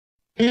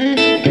We can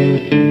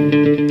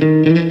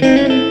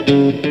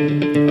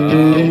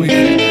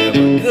have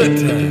a good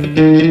time.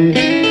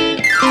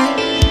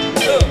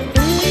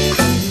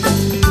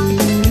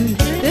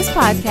 This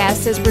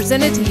podcast is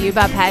presented to you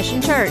by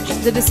Passion Church,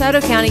 the DeSoto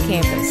County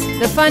campus,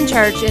 the fun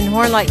church in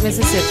Horn Lake,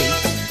 Mississippi.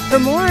 For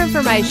more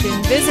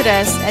information, visit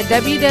us at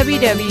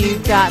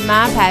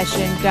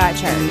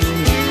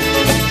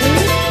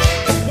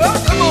www.mypassion.church.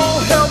 Well, come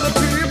on, help the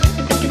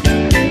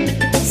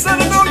people. Said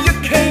I know you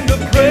came to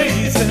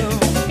praise him.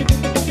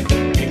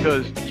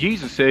 Because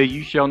Jesus said,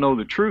 you shall know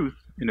the truth,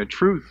 and the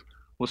truth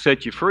will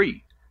set you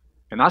free.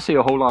 And I see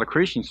a whole lot of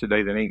Christians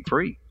today that ain't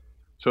free.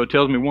 So it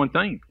tells me one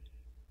thing.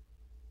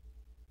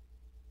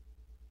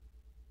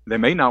 They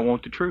may not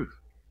want the truth.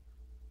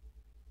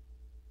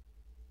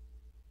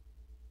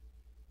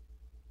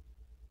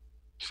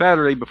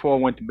 Saturday, before I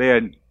went to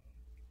bed,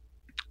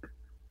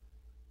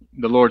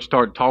 the Lord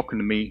started talking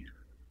to me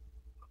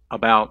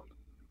about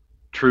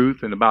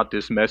truth and about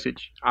this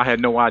message. I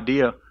had no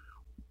idea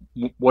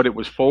what it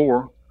was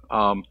for,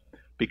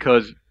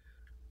 because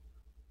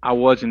I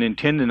wasn't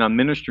intending on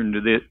ministering to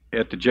it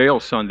at the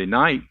jail Sunday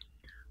night.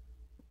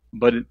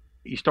 But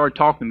he started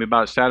talking to me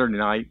about it Saturday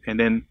night, and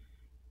then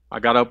I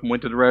got up and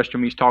went to the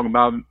restroom. He's talking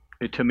about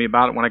it to me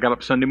about it when I got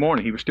up Sunday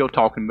morning. He was still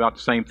talking about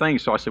the same thing.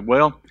 So I said,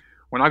 well,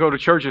 when I go to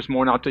church this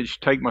morning, I'll just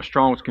take my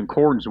Strong's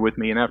Concordance with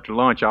me, and after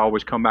lunch, I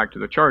always come back to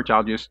the church.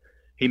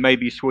 He may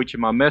be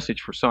switching my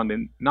message for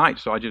Sunday night,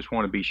 so I just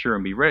want to be sure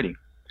and be ready.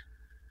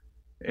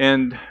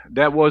 And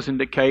that wasn't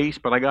the case,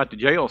 but I got to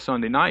jail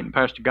Sunday night, and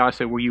Pastor Guy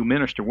said, will you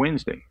minister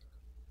Wednesday?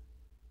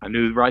 I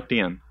knew right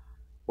then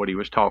what he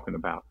was talking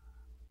about.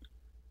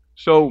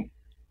 So,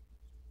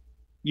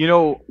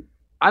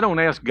 I don't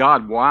ask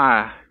God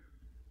why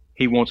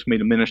he wants me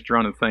to minister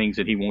on the things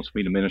that he wants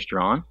me to minister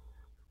on.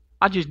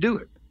 I just do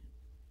it.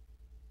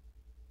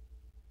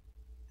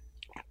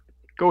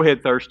 Go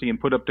ahead, Thirsty, and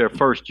put up there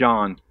 1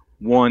 John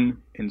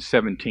 1 and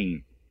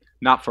 17.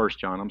 Not 1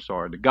 John, I'm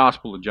sorry. The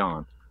Gospel of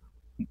John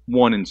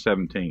 1 and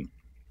 17.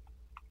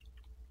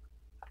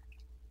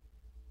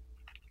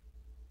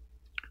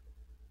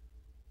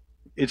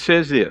 It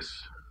says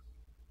this.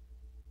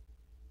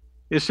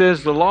 It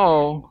says the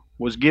law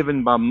was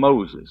given by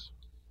Moses,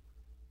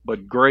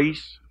 but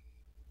grace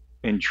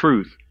and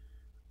truth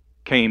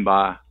came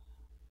by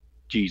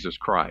Jesus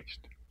Christ.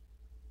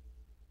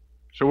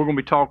 So we're going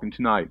to be talking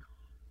tonight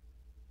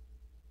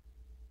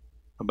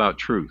about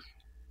truth.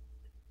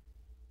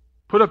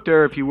 Put up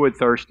there, if you would,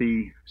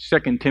 Thirsty,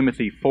 2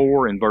 Timothy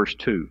 4 and verse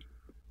 2.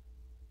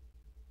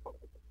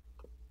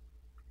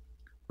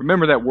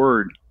 Remember that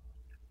word,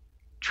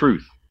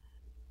 truth.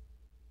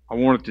 I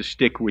want it to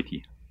stick with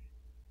you.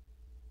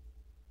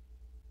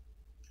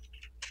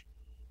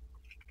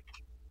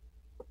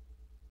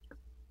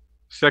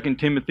 Second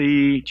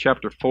Timothy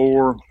chapter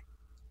 4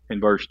 and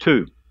verse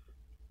 2.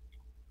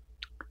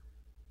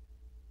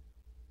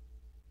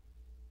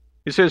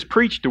 It says,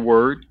 preach the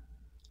word,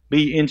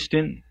 be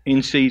instant,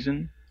 in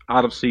season,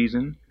 out of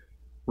season,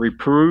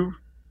 reprove,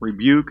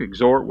 rebuke,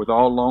 exhort with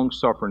all long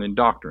suffering and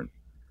doctrine.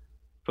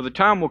 For the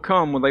time will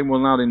come when they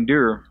will not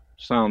endure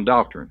sound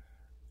doctrine,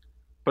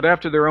 but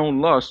after their own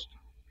lust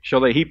shall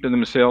they heap to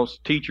themselves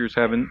teachers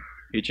having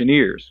itching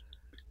ears,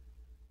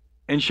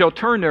 and shall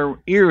turn their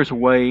ears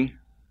away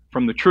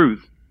from the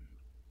truth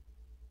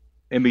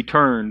and be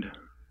turned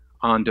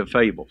onto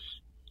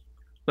fables.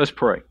 Let's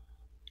pray.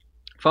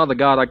 Father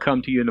God, I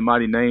come to you in the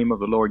mighty name of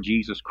the Lord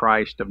Jesus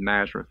Christ of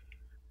Nazareth.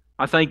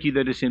 I thank you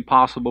that it's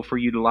impossible for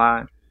you to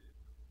lie.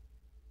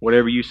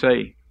 Whatever you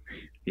say,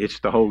 it's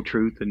the whole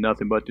truth and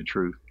nothing but the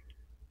truth.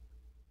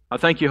 I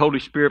thank you, Holy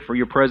Spirit, for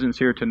your presence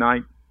here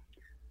tonight.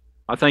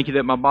 I thank you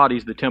that my body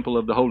is the temple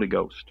of the Holy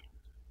Ghost.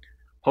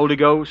 Holy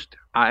Ghost,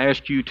 I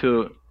ask you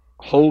to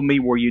hold me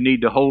where you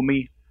need to hold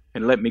me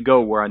and let me go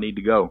where I need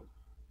to go.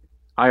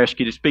 I ask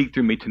you to speak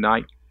through me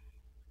tonight.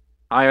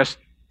 I ask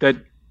that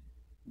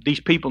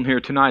these people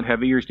here tonight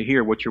have ears to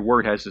hear what your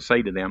word has to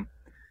say to them,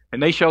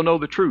 and they shall know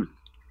the truth,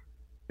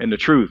 and the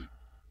truth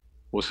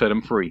will set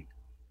them free.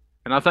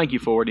 And I thank you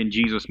for it in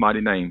Jesus' mighty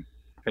name.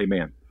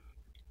 Amen.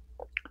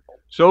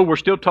 So we're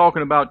still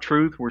talking about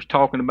truth. We're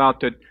talking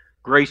about that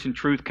grace and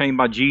truth came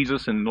by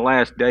Jesus, and in the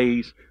last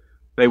days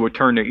they would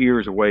turn their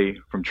ears away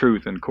from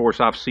truth. And of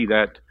course, I see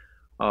that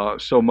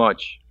so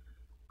much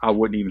I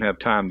wouldn't even have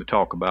time to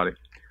talk about it.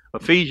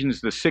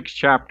 Ephesians, the 6th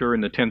chapter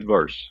and the 10th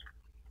verse.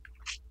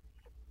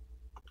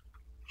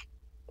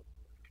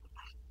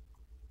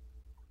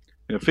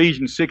 In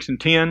Ephesians 6 and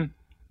 10,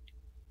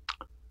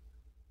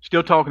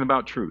 still talking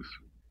about truth.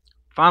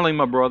 Finally,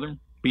 my brother,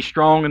 be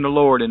strong in the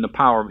Lord and the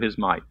power of his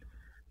might.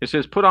 It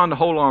says, put on the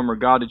whole armor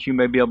of God that you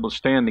may be able to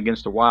stand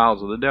against the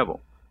wiles of the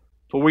devil.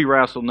 For we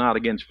wrestle not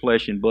against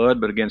flesh and blood,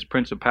 but against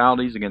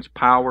principalities, against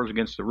powers,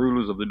 against the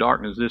rulers of the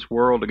darkness of this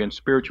world, against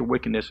spiritual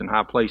wickedness in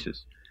high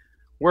places.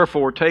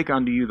 Wherefore, take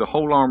unto you the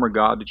whole armor of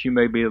God, that you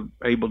may be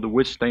able to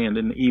withstand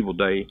in the evil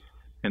day,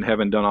 and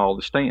having done all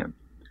to stand.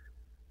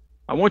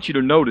 I want you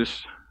to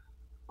notice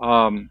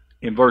in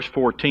verse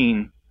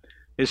 14,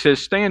 it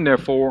says, stand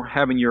therefore,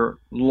 having your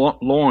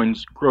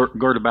loins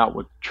girt about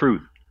with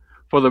truth.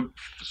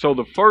 So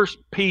the first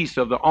piece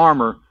of the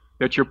armor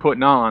that you're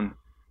putting on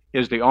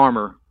is the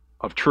armor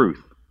of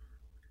truth.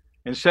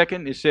 And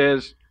second, it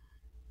says,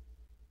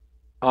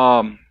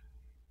 in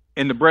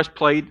the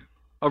breastplate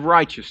of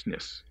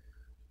righteousness.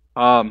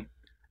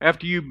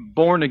 After you've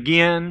born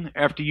again,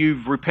 after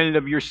you've repented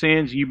of your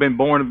sins, you've been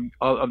born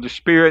of the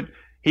Spirit,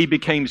 He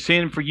became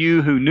sin for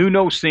you who knew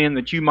no sin,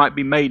 that you might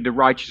be made the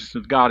righteousness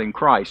of God in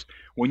Christ.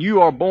 When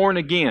you are born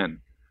again,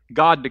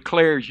 God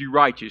declares you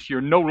righteous.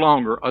 You're no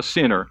longer a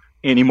sinner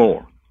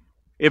anymore.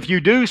 If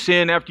you do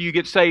sin after you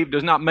get saved, it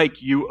does not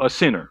make you a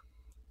sinner.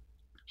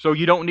 So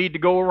you don't need to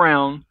go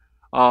around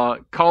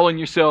calling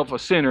yourself a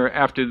sinner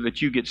after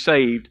that you get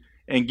saved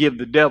and give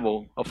the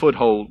devil a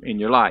foothold in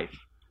your life,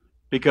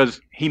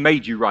 because He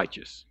made you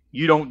righteous.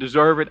 You don't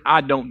deserve it.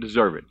 I don't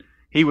deserve it.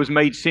 He was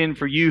made sin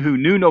for you who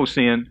knew no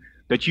sin,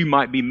 that you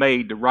might be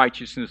made the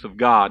righteousness of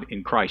God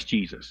in Christ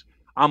Jesus.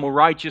 I'm a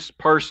righteous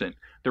person.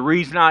 The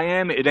reason I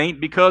am, it ain't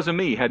because of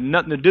me. It had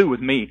nothing to do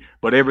with me,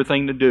 but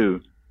everything to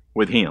do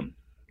with Him.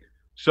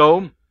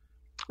 So,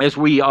 as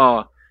we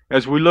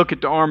look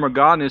at the armor of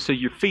God, and it says,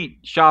 your feet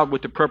shod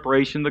with the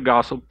preparation of the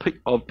gospel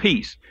of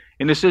peace.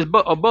 And it says,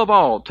 but above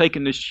all,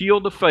 taking the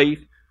shield of faith,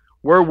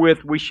 wherewith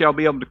we shall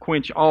be able to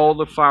quench all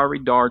the fiery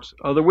darts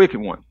of the wicked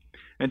one.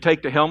 And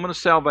take the helmet of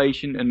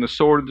salvation and the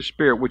sword of the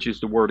Spirit, which is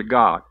the word of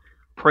God.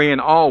 Praying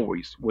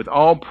always with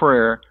all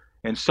prayer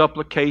and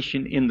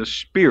supplication in the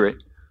Spirit,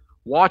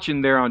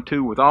 watching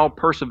thereunto with all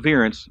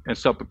perseverance and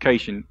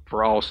supplication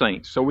for all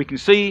saints. So we can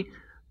see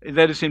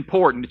that it's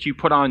important that you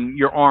put on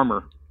your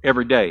armor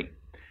every day.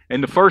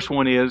 And the first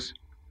one is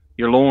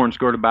your loins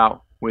girded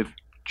about with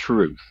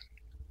truth.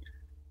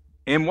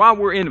 And while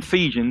we're in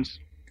Ephesians,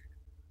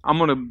 I'm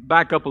going to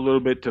back up a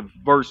little bit to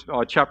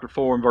chapter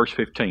 4 and verse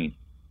 15.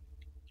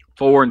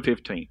 4 and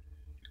 15.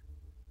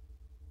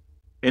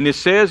 And it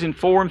says in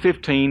 4 and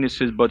 15, it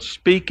says, but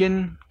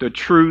speaking the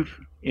truth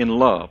in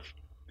love,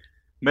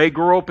 may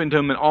grow up into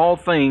Him in all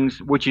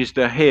things, which is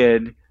the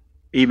head,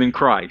 even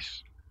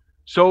Christ.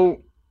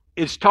 So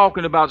it's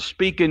talking about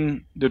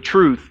speaking the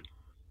truth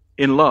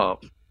in love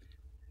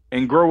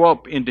and grow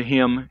up into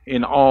Him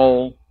in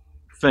all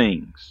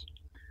things.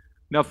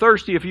 Now,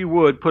 Thirsty, if you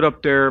would, put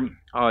up there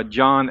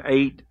John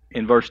 8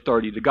 and verse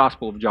 30, the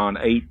Gospel of John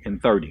 8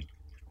 and 30.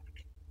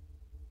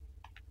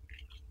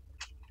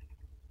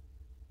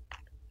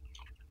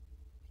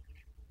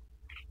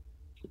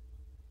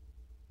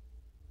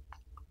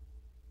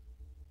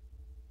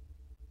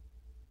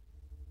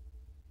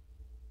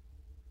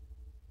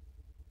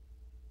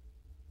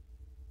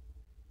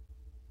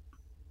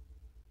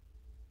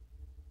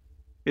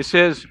 It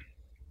says,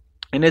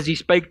 and as He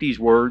spake these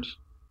words,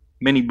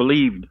 many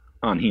believed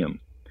on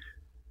Him.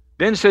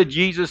 Then said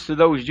Jesus to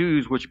those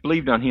Jews which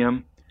believed on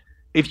Him,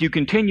 if you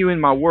continue in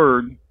my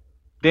word,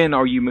 then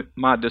are you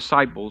my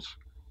disciples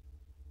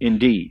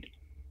indeed.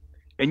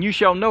 And you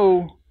shall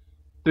know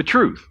the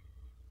truth,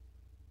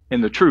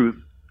 and the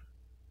truth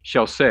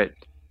shall set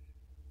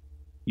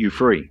you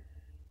free.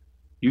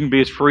 You can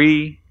be as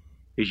free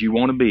as you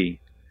want to be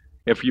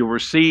if you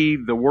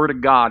receive the word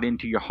of God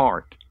into your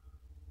heart.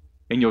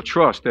 And you'll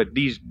trust that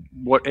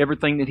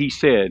everything that He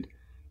said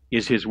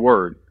is His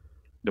word.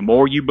 The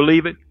more you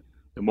believe it,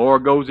 the more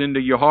it goes into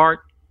your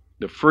heart,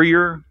 the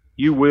freer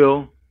you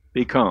will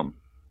become.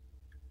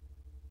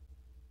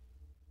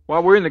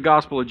 While we're in the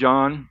Gospel of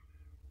John,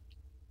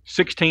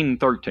 16 and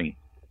 13.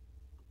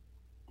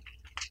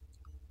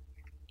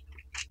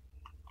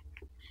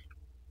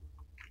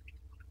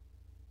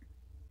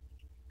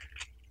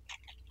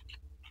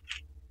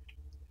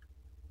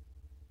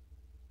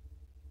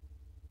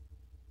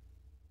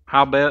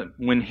 Howbeit,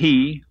 when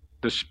He,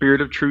 the Spirit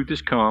of truth,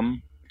 is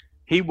come,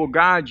 He will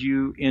guide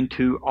you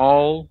into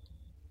all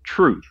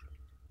truth.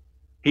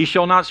 He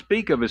shall not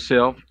speak of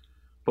Himself,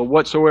 but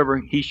whatsoever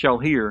He shall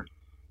hear,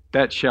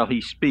 that shall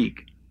He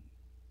speak,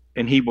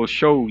 and He will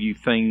show you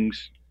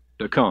things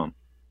to come.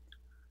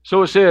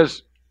 So it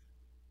says,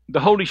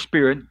 the Holy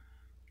Spirit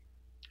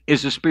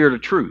is the Spirit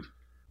of truth,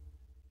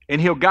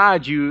 and He'll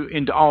guide you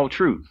into all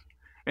truth.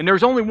 And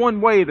there's only one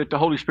way that the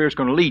Holy Spirit's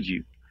going to lead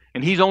you.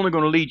 And He's only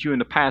going to lead you in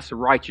the paths of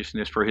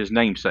righteousness for His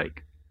name's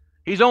sake.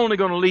 He's only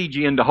going to lead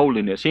you into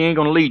holiness. He ain't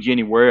going to lead you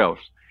anywhere else.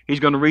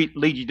 He's going to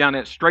lead you down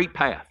that straight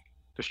path,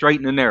 the straight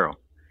and the narrow.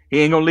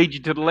 He ain't going to lead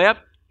you to the left.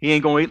 He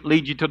ain't going to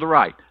lead you to the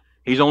right.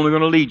 He's only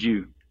going to lead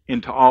you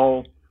into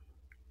all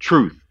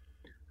truth.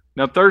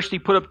 Now, Thirsty,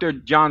 put up there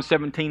John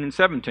 17 and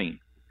 17.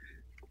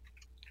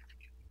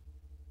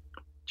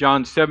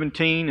 John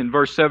 17 and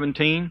verse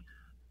 17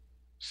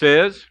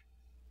 says,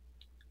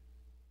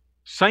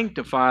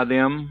 sanctify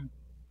them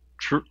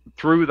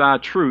through thy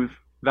truth,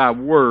 thy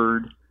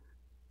word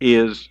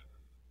is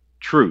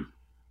truth.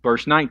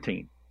 Verse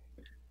 19.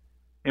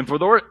 And for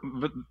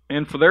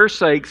their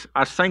sakes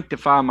I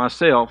sanctify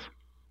myself,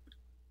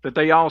 that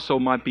they also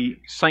might be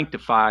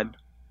sanctified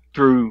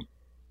through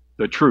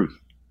the truth.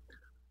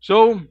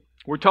 So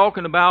we're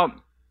talking about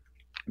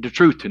the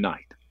truth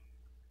tonight.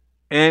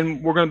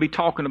 And we're going to be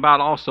talking about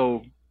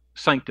also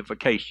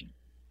sanctification.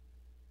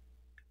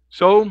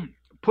 So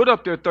put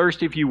up there,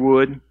 Thirsty, if you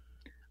would,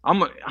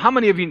 How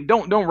many of you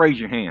don't raise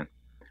your hand?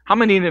 How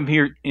many of them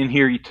in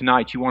here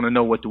tonight you want to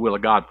know what the will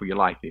of God for your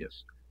life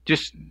is?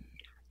 Just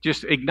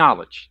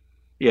acknowledge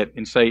it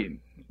and say,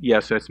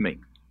 yes, that's me.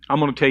 I'm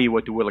going to tell you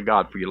what the will of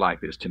God for your life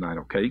is tonight,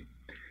 okay?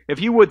 If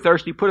you would,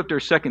 thirsty, put up there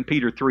 2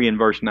 Peter 3 and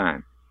verse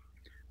 9.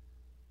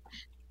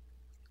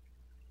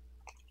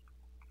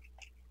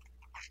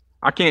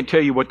 I can't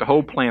tell you what the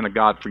whole plan of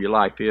God for your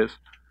life is,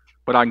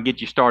 but I can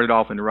get you started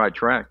off in the right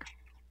track.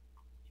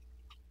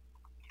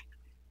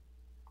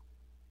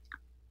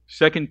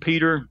 2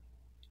 Peter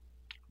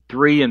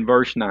 3 and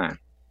verse 9.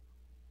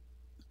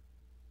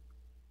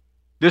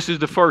 This is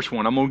the first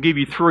one. I'm going to give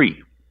you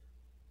 3.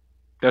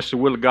 That's the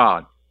will of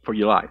God for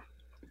your life.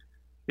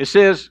 It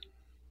says,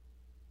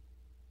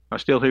 I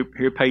still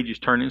hear pages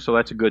turning, so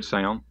that's a good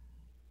sound.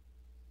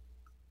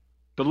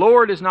 The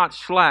Lord is not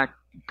slack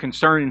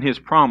concerning his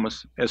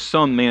promise, as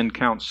some men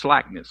count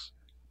slackness,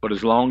 but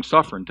is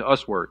long-suffering to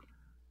usward,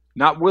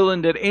 not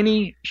willing that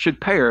any should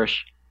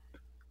perish,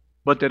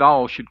 but that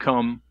all should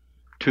come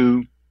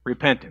to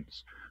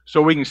repentance.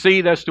 So we can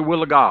see that's the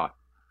will of God.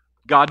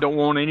 God don't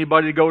want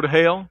anybody to go to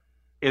hell.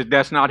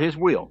 That's not his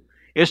will.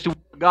 It's the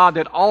will of God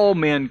that all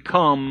men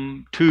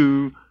come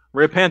to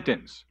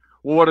repentance.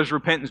 Well, what does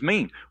repentance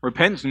mean?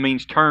 Repentance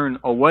means turn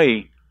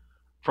away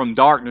from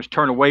darkness,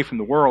 turn away from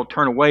the world,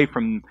 turn away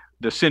from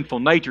the sinful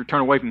nature,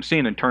 turn away from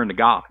sin and turn to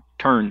God,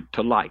 turn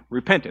to light.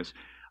 Repentance.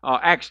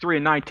 Acts 3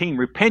 and 19,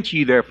 repent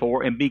ye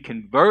therefore and be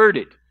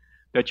converted,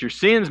 that your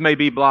sins may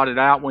be blotted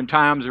out when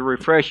times of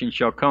refreshing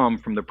shall come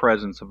from the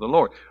presence of the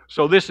Lord.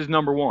 So this is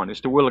number 1.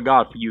 It's the will of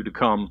God for you to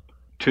come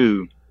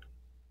to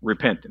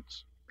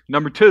repentance.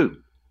 Number 2,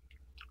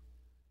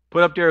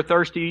 put up there,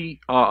 thirsty,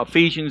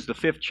 Ephesians, the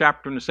 5th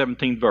chapter and the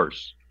 17th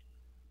verse.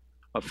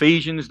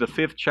 Ephesians, the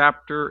 5th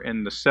chapter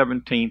and the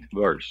 17th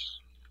verse.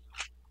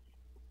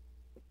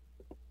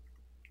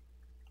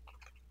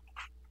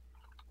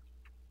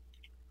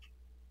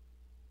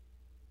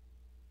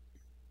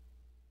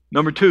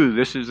 Number 2,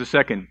 this is the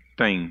second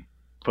thing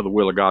for the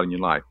will of God in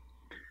your life.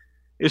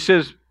 It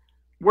says,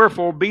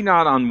 wherefore be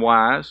not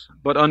unwise,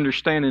 but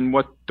understanding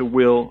what the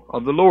will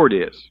of the Lord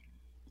is.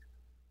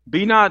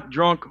 Be not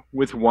drunk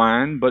with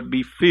wine, but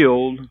be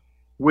filled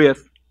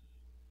with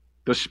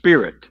the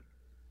Spirit,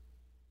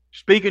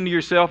 speaking to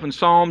yourself in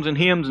psalms and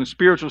hymns and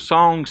spiritual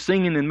songs,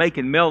 singing and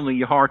making melody in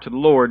your heart to the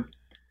Lord,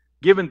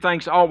 giving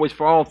thanks always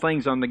for all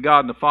things unto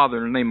God and the Father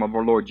in the name of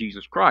our Lord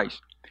Jesus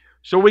Christ.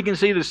 So we can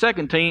see the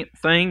second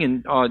thing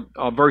in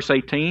verse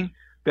 18,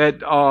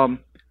 that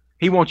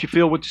he wants you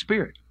filled with the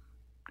Spirit.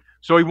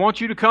 So he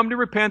wants you to come to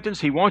repentance,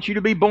 he wants you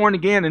to be born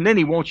again, and then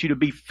he wants you to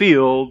be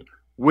filled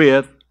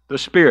with the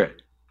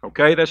Spirit.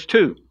 Okay, that's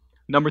 2.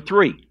 Number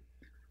 3,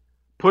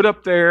 put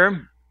up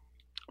there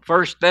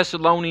 1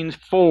 Thessalonians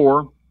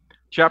 4,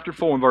 chapter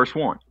 4 and verse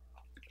 1.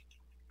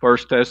 1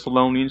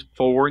 Thessalonians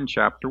 4 and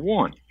chapter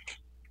 1.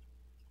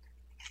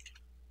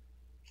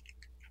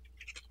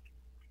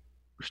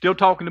 We're still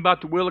talking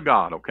about the will of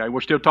God, okay? We're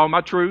still talking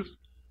about truth,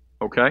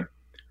 okay?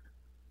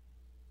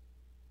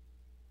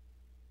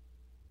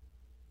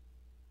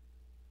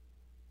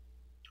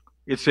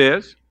 It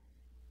says,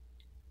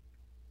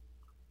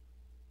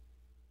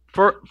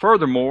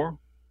 furthermore,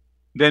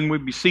 then we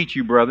beseech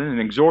you, brethren,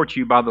 and exhort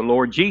you by the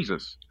Lord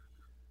Jesus,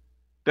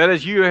 that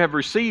as you have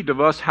received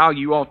of us how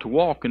you ought to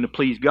walk and to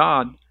please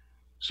God,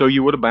 so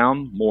you would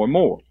abound more and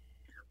more.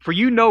 For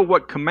you know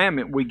what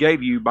commandment we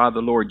gave you by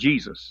the Lord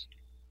Jesus.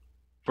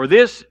 For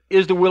this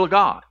is the will of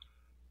God.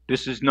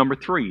 This is number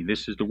 3.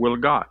 This is the will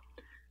of God.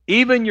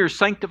 Even your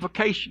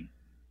sanctification,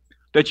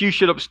 that you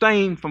should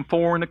abstain from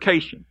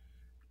fornication,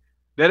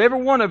 that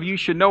every one of you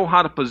should know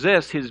how to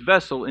possess his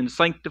vessel in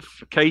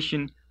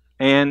sanctification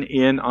and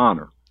in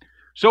honor.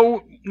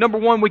 So, number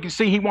 1, we can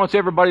see he wants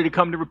everybody to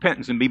come to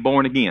repentance and be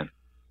born again.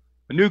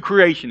 A new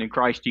creation in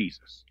Christ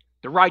Jesus.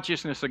 The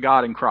righteousness of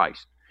God in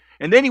Christ.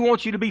 And then he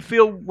wants you to be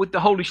filled with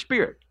the Holy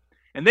Spirit.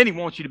 And then he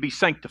wants you to be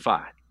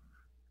sanctified.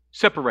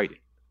 Separated.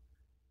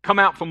 Come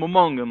out from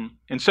among them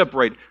and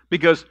separate.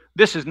 Because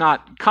this is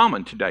not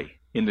common today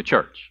in the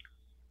church.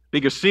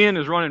 Because sin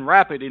is running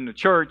rapid in the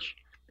church.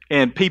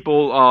 And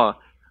people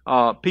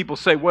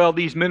say, well,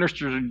 these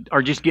ministers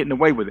are just getting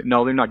away with it.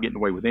 No, they're not getting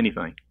away with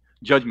anything.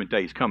 Judgment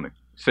day is coming.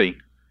 See?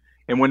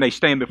 And when they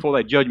stand before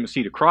that judgment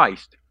seat of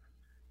Christ,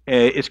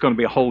 it's going to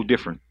be a whole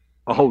different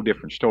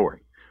story.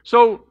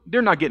 So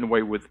they're not getting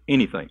away with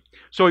anything.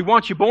 So he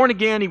wants you born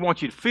again. He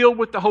wants you filled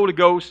with the Holy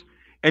Ghost.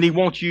 And he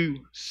wants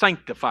you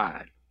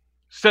sanctified.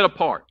 Set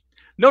apart.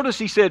 Notice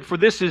he said, for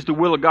this is the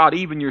will of God,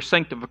 even your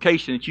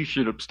sanctification, that you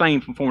should abstain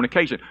from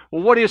fornication.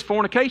 Well, what is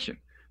fornication?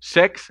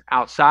 Sex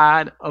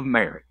outside of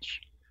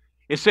marriage.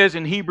 It says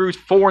in Hebrews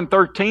 4 and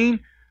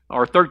 13,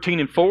 or 13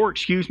 and 4,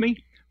 excuse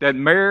me, that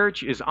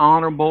marriage is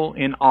honorable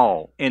in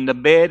all, and the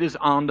bed is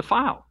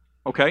undefiled.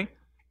 Okay?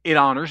 It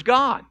honors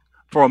God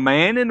for a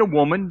man and a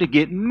woman to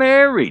get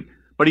married.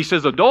 But he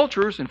says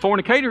adulterers and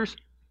fornicators,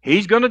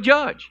 he's going to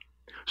judge.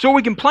 So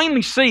we can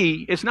plainly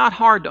see, it's not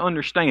hard to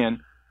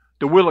understand,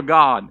 the will of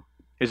God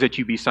is that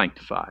you be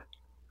sanctified,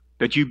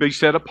 that you be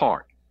set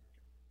apart.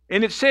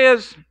 And it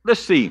says, let's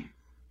see,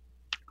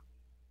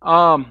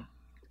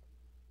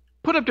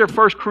 Put up there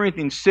 1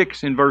 Corinthians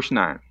 6 and verse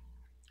 9.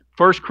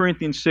 1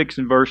 Corinthians 6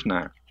 and verse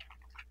 9.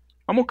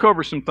 I'm going to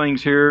cover some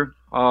things here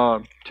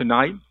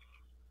tonight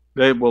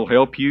that will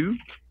help you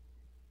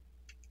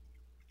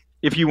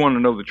if you want to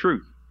know the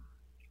truth.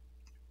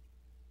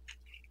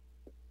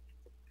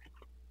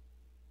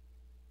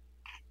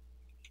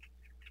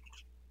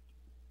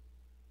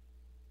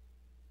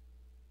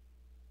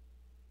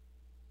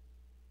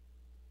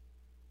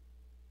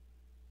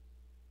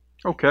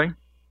 Okay.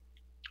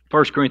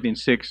 1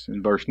 Corinthians 6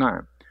 and verse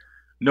 9.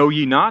 Know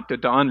ye not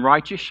that the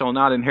unrighteous shall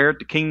not inherit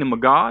the kingdom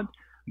of God?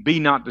 Be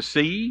not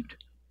deceived.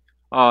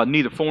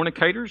 Neither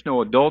fornicators,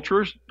 nor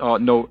adulterers,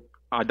 no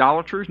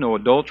idolaters, no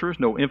adulterers,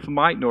 no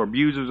infamite, nor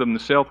abusers of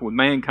themselves with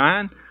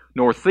mankind,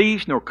 nor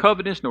thieves, nor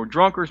covetous, nor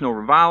drunkards, nor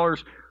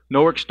revilers,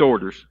 nor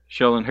extorters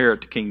shall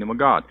inherit the kingdom of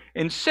God.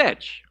 And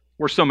such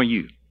were some of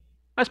you.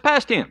 That's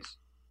past tense.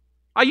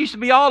 I used to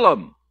be all of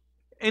them.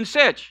 And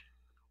such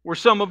were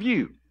some of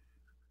you.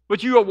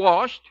 But you are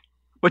washed,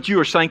 but you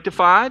are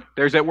sanctified.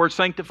 There's that word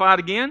sanctified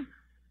again.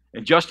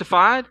 And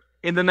justified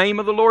in the name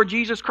of the Lord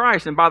Jesus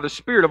Christ and by the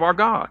Spirit of our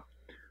God.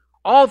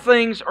 All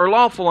things are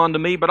lawful unto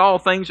me, but all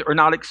things are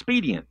not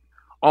expedient.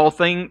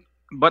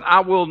 But I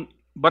will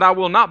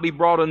not be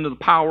brought under the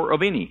power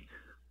of any.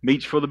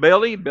 Meats for the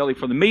belly, belly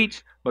for the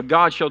meats, but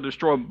God shall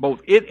destroy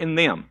both it and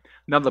them.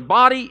 Now the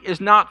body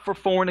is not for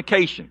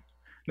fornication.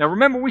 Now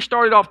remember, we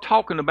started off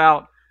talking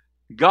about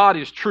God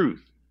is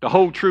truth, the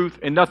whole truth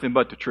and nothing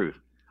but the truth.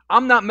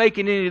 I'm not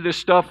making any of this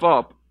stuff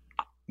up.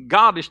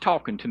 God is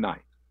talking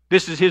tonight.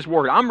 This is His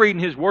word. I'm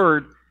reading His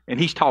word and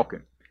He's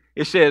talking.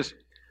 It says,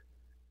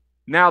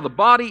 now the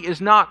body is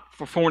not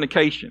for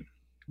fornication,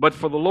 but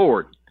for the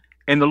Lord,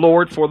 and the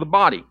Lord for the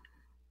body.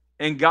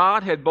 And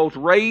God had both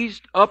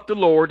raised up the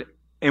Lord,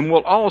 and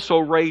will also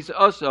raise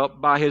us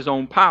up by His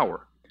own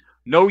power.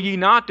 Know ye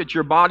not that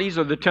your bodies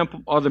are the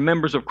temple, are the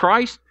members of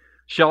Christ?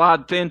 Shall I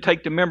then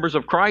take the members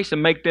of Christ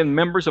and make them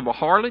members of a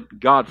harlot?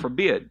 God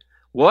forbid.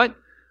 What?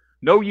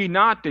 Know ye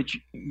not that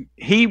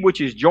he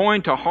which is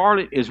joined to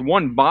harlot is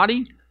one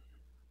body?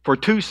 For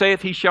two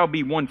saith he shall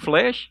be one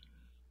flesh.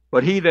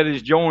 But he that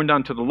is joined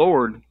unto the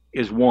Lord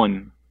is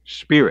one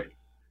spirit.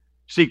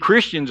 See,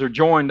 Christians are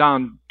joined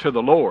on to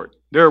the Lord.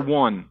 They're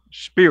one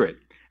spirit.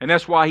 And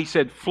that's why He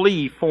said,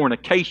 flee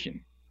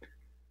fornication.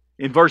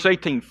 In verse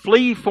 18,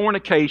 flee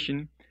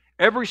fornication.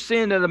 Every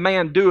sin that a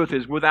man doeth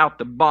is without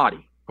the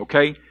body.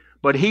 Okay?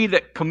 But he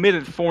that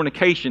committeth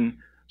fornication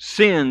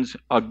sins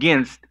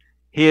against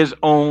his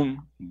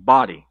own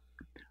body.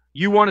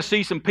 You want to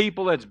see some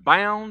people that's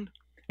bound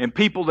and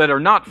people that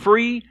are not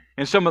free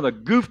and some of the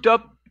goofed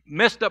up,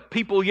 messed up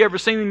people you ever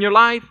seen in your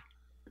life?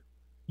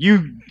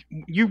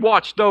 You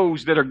watch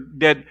those that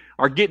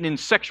are getting in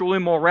sexual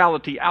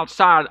immorality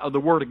outside of the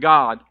Word of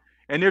God,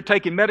 and they're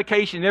taking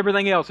medication and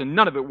everything else, and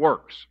none of it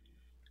works.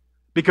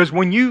 Because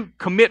when you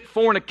commit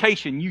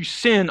fornication, you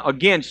sin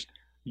against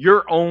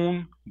your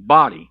own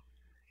body.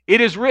 It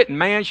is written,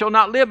 man shall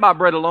not live by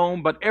bread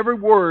alone, but every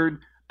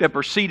word that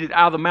proceeded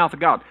out of the mouth of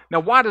God.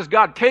 Now, why does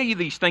God tell you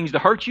these things to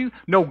hurt you?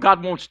 No,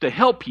 God wants to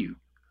help you.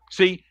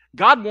 See,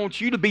 God wants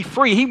you to be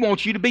free. He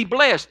wants you to be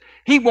blessed.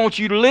 He wants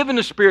you to live in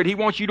the Spirit. He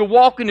wants you to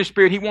walk in the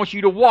Spirit. He wants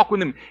you to walk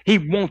with Him. He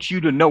wants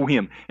you to know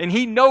Him. And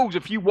He knows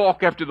if you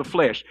walk after the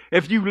flesh,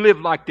 if you live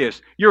like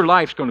this, your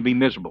life's going to be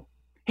miserable.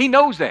 He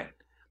knows that.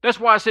 That's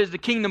why it says the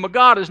kingdom of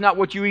God is not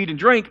what you eat and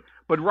drink,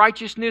 but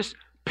righteousness,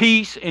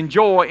 peace, and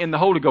joy in the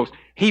Holy Ghost.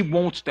 He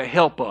wants to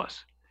help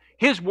us.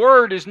 His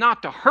word is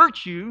not to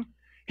hurt you.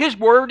 His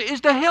word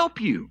is to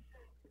help you.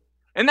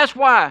 And that's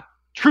why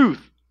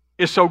truth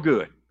is so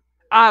good.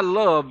 I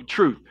love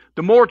truth.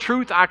 The more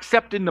truth I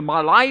accept into my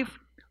life,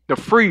 the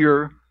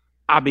freer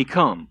I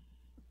become.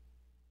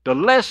 The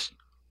less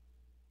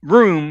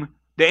room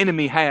the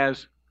enemy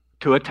has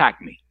to attack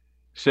me.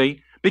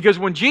 See? Because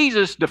when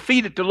Jesus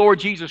defeated the Lord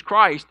Jesus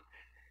Christ,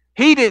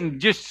 He didn't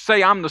just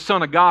say, I'm the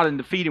Son of God and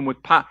defeat Him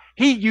with power.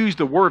 He used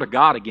the Word of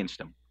God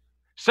against him.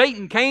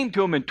 Satan came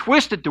to him and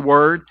twisted the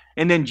Word,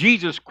 and then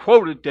Jesus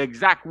quoted the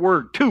exact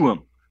word to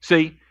him.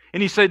 See?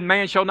 And He said,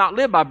 man shall not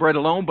live by bread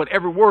alone, but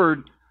every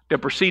word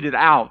that proceeded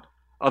out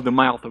of the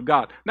mouth of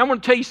God. Now I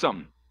want to tell you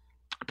something.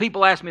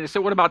 People ask me, they say,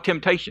 what about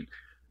temptation?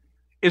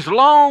 As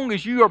long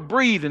as you are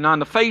breathing on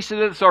the face of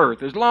this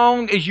earth, as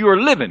long as you are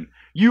living,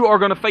 you are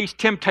going to face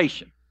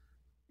temptation.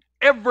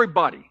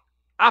 Everybody.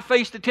 I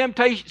face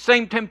the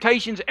same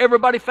temptations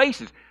everybody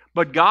faces.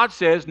 But God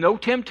says no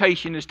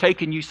temptation is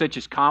taken you such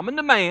as common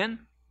to man.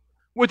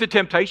 With the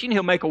temptation,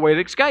 He'll make a way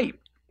to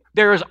escape.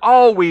 There is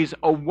always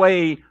a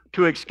way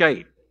to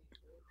escape.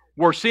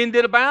 Where sin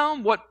did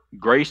abound, what?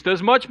 Grace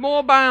does much more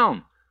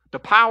abound. The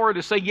power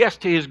to say yes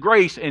to His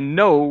grace and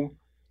no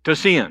to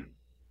sin.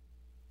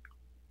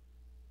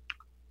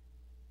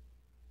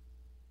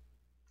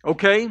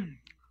 Okay,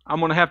 I'm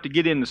going to have to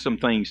get into some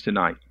things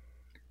tonight.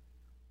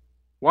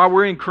 While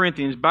we're in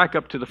Corinthians, back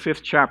up to the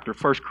 5th chapter,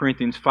 1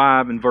 Corinthians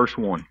 5 and verse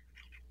 1.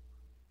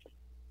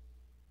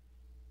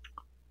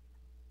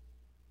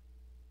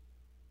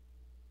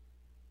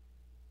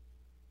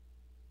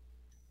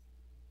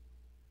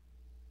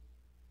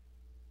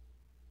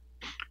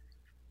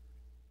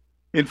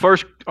 In 1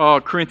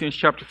 Corinthians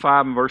chapter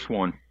 5 and verse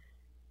 1,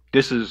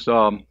 this is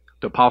the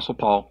Apostle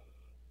Paul.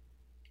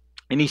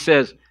 And he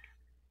says,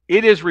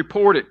 "It is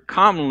reported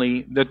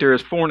commonly that there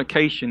is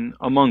fornication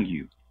among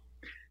you.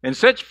 And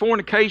such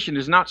fornication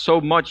is not so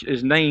much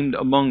as named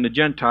among the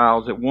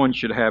Gentiles that one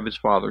should have his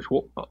father's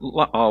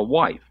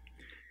wife.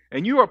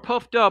 And you are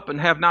puffed up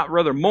and have not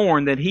rather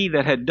mourned that he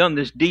that had done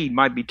this deed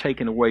might be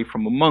taken away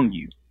from among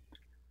you.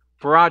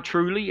 For I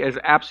truly, as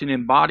absent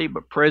in body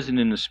but present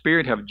in the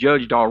spirit, have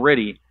judged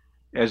already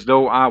as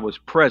though I was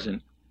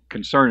present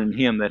concerning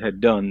him that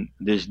had done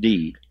this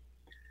deed.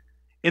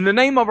 In the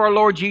name of our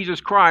Lord Jesus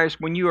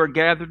Christ, when you are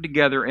gathered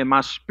together in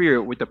my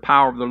spirit with the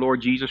power of the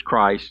Lord Jesus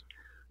Christ,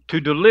 to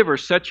deliver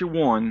such a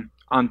one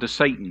unto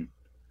Satan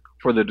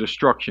for the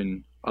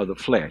destruction of the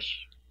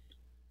flesh,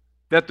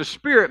 that the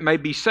spirit may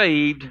be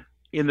saved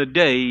in the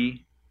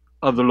day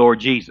of the Lord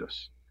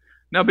Jesus."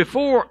 Now,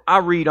 before I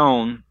read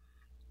on,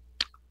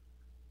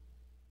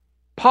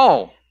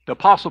 Paul, the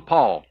Apostle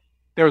Paul,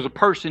 there was a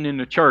person in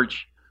the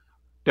church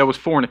that was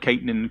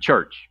fornicating in the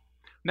church.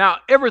 Now,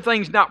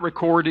 everything's not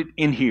recorded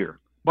in here,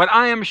 but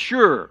I am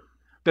sure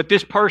that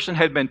this person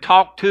had been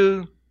talked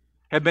to,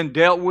 had been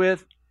dealt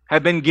with,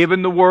 had been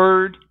given the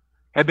word,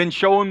 had been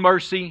shown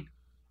mercy,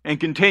 and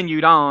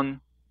continued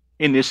on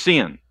in this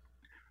sin.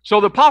 So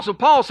the Apostle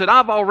Paul said,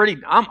 I've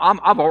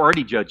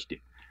already judged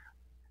it.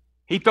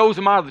 He throws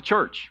him out of the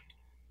church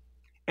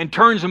and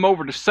turns him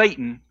over to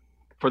Satan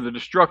for the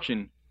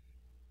destruction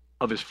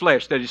of his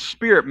flesh, that his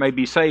spirit may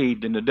be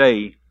saved in the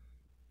day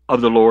of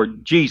the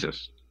Lord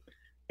Jesus.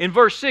 In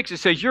verse 6 it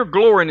says, "Your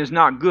glorying is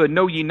not good.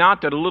 Know ye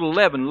not that a little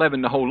leaven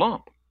leavened the whole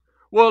lump?"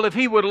 Well, if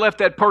he would have left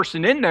that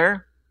person in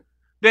there,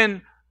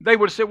 then they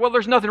would have said, well,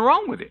 there's nothing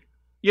wrong with it.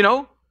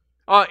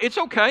 It's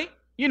okay.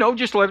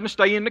 Just let them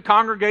stay in the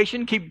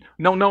congregation.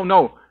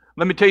 No.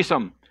 Let me tell you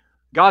something.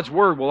 God's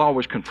word will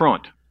always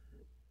confront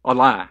a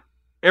lie.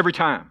 Every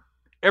time.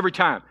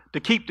 To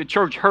keep the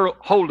church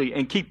holy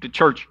and keep the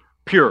church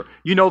pure.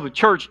 The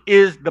church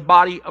is the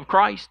body of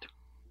Christ.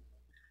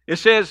 It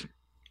says,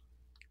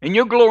 "And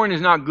your glorying is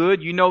not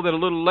good. You know that a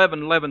little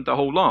leaven leaveneth the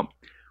whole lump.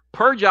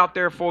 Purge out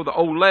therefore the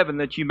old leaven,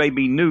 that you may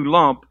be new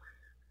lump,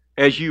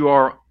 as you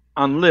are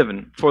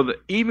unleavened. For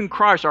even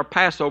Christ our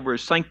Passover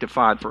is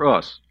sanctified for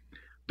us.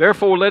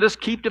 Therefore let us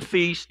keep the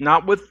feast,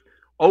 not with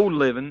old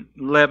leaven,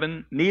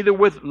 neither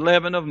with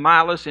leaven of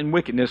malice and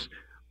wickedness,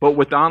 but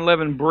with the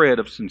unleavened bread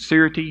of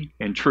sincerity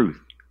and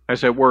truth."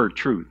 That's that word,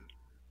 truth.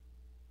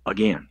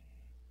 Again.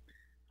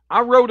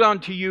 "I wrote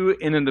unto you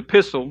in an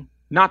epistle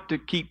not to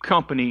keep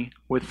company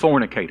with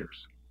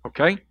fornicators."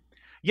 Okay?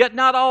 "Yet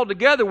not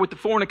altogether with the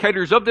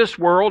fornicators of this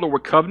world, or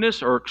with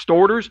covetous, or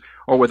extorters,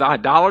 or with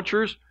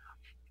idolaters,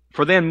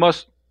 for then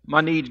must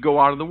my needs go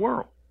out of the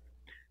world."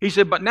 He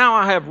said, "But now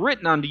I have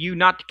written unto you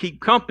not to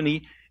keep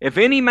company, if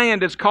any man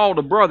that's called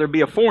a brother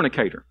be a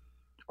fornicator,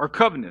 or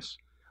covetous,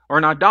 or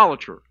an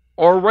idolater,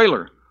 or a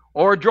railer,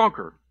 or a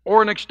drunkard,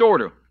 or an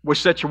extorter. With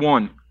such a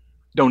one,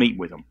 don't eat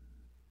with him.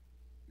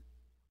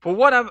 For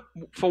what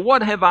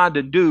have I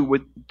to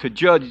do to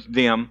judge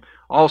them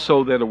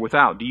also that are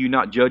without? Do you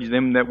not judge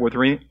them that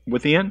are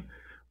within?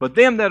 But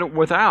them that are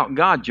without,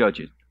 God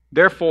judgeth.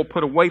 Therefore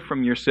put away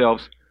from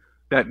yourselves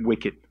that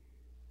wicked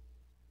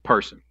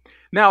person."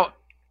 Now,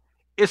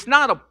 it's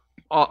not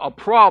a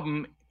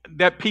problem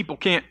that people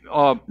can't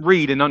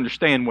read and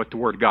understand what the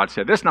Word of God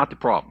said. That's not the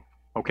problem,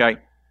 okay?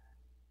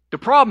 The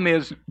problem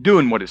is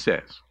doing what it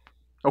says,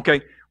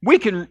 okay? We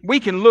can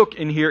look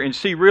in here and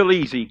see real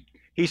easy.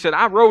 He said,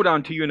 "I wrote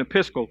unto you an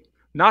epistle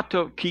not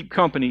to keep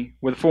company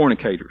with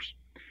fornicators."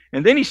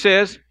 And then he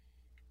says,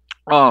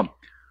 let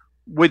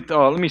me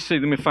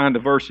find the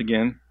verse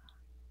again.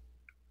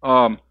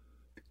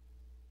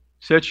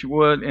 "Set you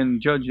would and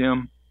judge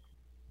them."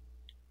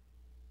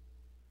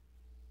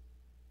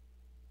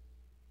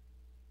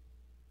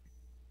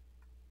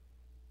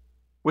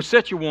 "With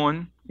such a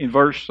one," in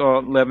verse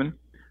 11,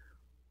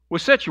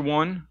 "with such a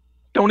one,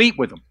 don't eat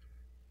with them."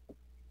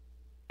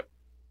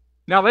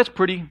 Now that's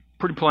pretty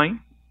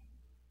plain.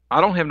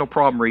 I don't have no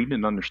problem reading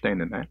and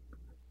understanding that.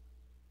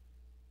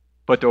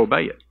 But to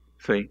obey it,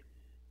 see,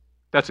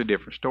 that's a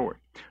different story.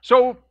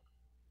 So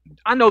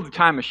I know the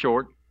time is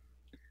short,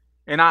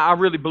 and I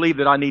really believe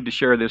that I need to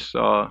share this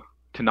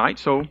tonight,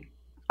 so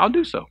I'll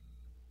do so.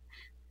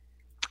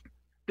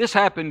 This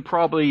happened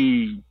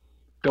probably,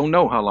 don't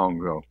know how long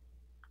ago,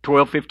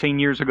 12, 15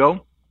 years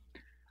ago.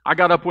 I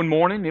got up one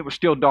morning. It was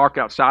still dark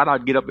outside.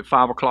 I'd get up at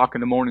 5 o'clock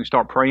in the morning and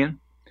start praying.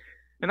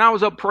 And I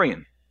was up praying.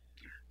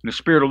 And the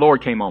Spirit of the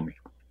Lord came on me.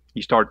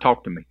 He started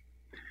talking to me.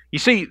 You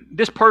see,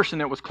 this person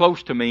that was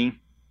close to me,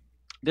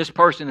 this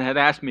person had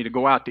asked me to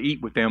go out to eat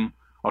with them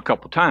a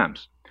couple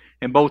times.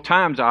 And both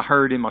times I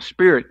heard in my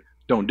spirit,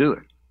 don't do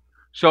it.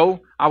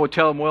 So I would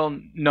tell them, well,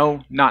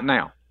 no, not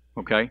now.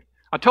 Okay?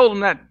 I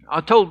told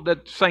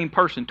that same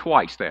person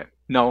twice that.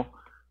 No,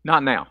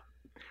 not now.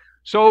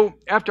 So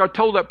after I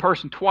told that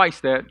person twice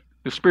that,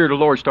 the Spirit of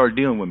the Lord started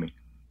dealing with me.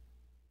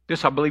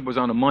 This, I believe, was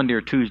on a Monday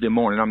or Tuesday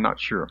morning. I'm not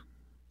sure.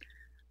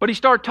 But he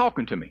started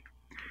talking to me.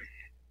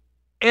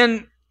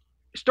 And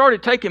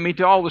started taking me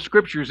to all the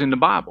scriptures in the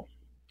Bible.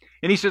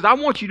 And he says, I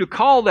want you to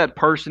call that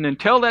person and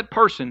tell that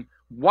person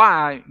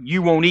why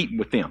you won't eat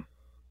with them.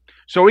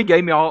 So he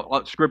gave me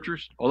all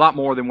scriptures, a lot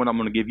more than what I'm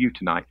going to give you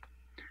tonight.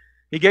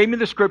 He gave me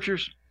the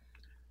scriptures.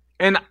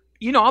 And,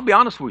 I'll be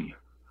honest with you.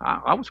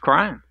 I was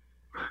crying.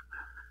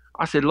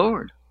 I said,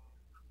 Lord,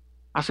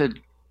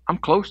 I'm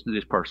close to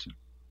this person.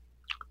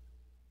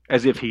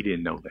 As if he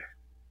didn't know that.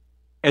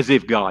 As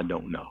if God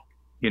don't know.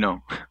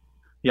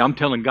 Yeah, I'm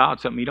telling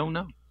God something he don't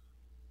know.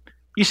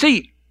 You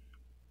see,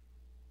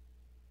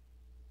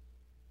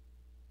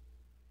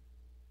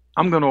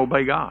 I'm going to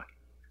obey God.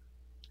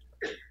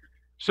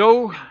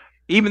 So,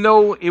 even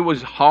though it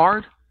was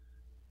hard,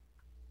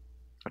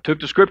 I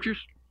took the scriptures.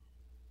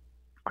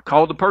 I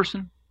called the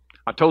person.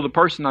 I told the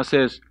person, I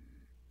says,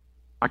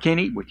 I can't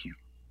eat with you.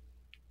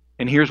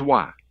 And here's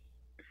why.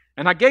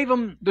 And I gave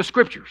them the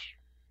scriptures.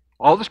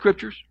 All the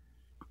scriptures.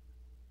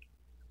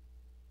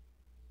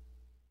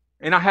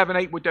 And I haven't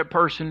ate with that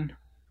person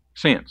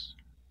since.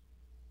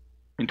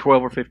 In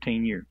 12 or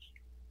 15 years.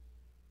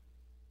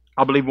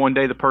 I believe one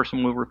day the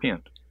person will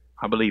repent.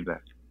 I believe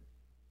that.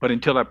 But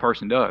until that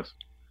person does,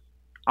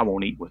 I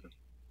won't eat with them.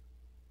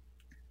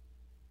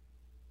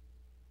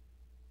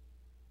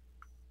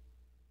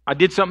 I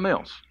did something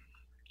else.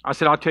 I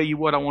said, I'll tell you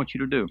what I want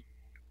you to do.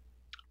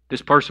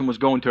 This person was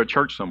going to a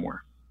church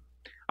somewhere.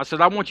 I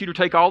said, I want you to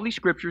take all these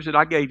scriptures that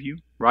I gave you,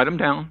 write them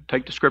down,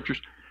 take the scriptures,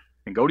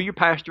 and go to your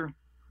pastor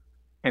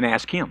and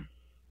ask him.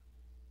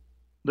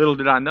 Little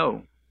did I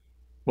know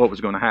what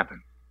was going to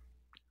happen.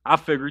 I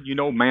figured,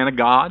 man of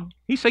God.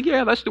 He said,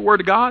 yeah, that's the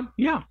word of God.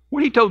 Yeah,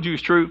 what he told you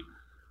is true.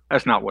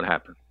 That's not what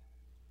happened.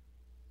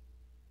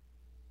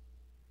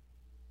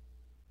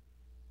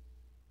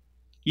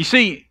 You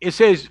see, it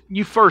says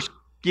you first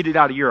get it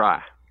out of your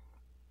eye.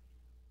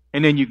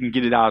 And then you can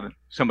get it out of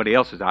somebody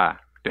else's eye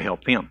to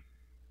help them.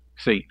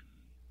 See,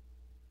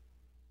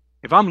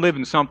 if I'm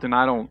living something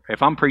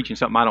if I'm preaching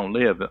something I don't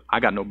live, I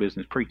got no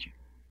business preaching.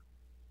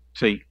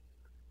 See?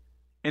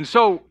 And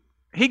so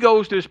he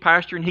goes to his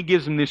pastor and he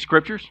gives him these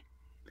scriptures.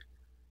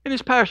 And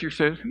his pastor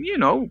says,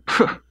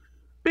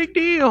 big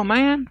deal,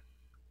 man.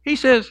 He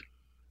says,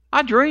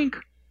 I drink.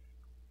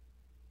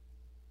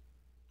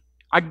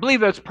 I believe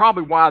that's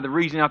probably why the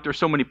reason out there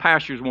so many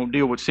pastors won't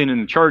deal with sin in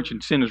the church,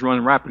 and sin is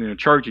running rapid in the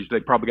churches. They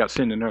probably got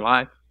sin in their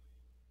life.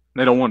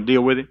 They don't want to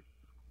deal with it.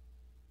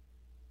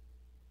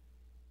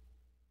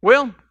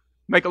 Well,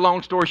 make a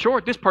long story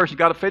short, this person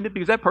got offended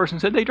because that person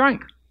said they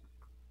drank.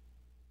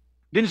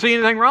 Didn't see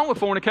anything wrong with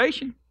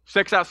fornication,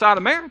 sex outside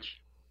of marriage.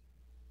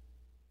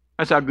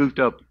 That's how goofed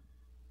up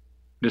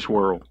this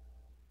world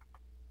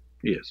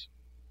is.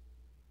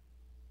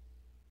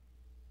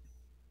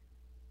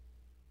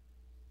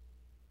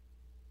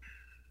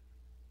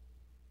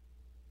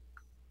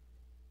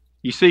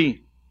 You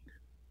see,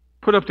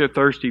 put up there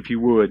thirsty if you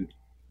would.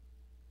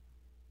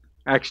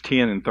 Acts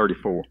 10 and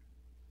 34.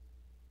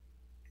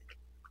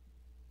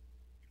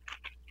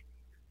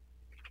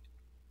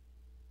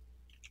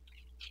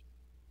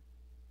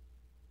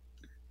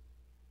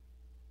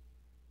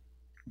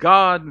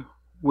 God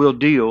will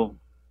deal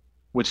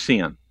with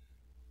sin.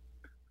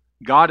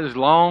 God is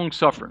long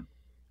suffering.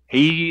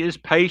 He is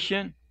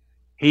patient.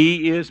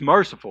 He is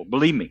merciful,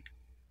 believe me.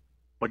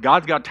 But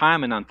God's got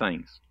timing on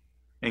things.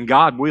 And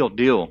God will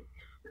deal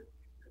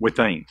with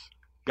things.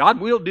 God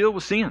will deal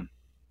with sin.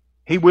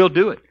 He will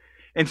do it.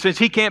 And since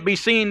He can't be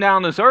seen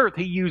down this earth,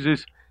 He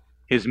uses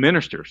His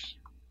ministers.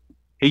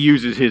 He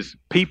uses His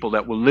people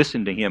that will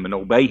listen to Him and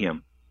obey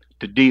Him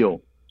to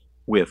deal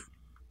with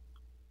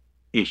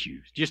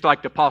issues. Just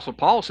like the Apostle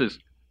Paul says,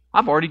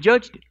 I've already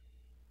judged it.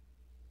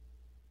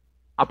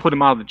 I'll put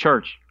him out of the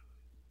church.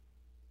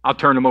 I'll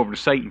turn him over to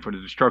Satan for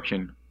the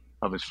destruction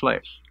of his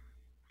flesh.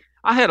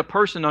 I had a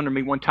person under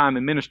me one time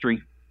in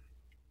ministry,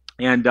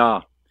 and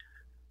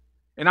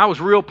I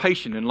was real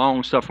patient and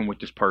long suffering with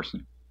this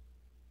person.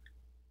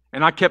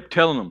 And I kept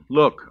telling them,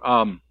 look,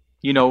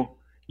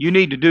 you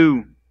need to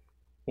do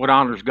what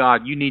honors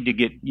God. You need to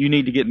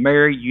get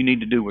married. You need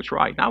to do what's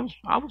right. And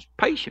I was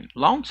patient,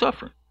 long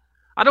suffering.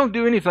 I don't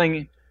do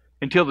anything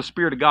until the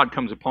Spirit of God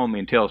comes upon me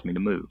and tells me to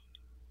move.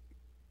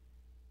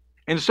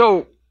 And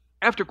so,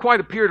 after quite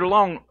a period of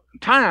long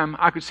time,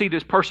 I could see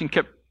this person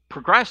kept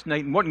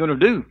procrastinating, wasn't going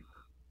to do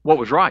what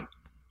was right.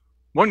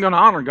 Wasn't going to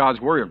honor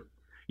God's word.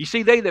 You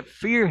see, they that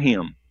fear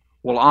Him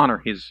will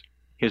honor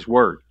His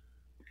word.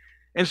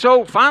 And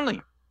so,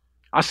 finally,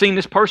 I seen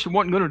this person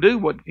wasn't going to do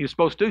what he was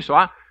supposed to do. So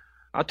I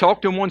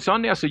talked to him one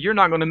Sunday. I said, you're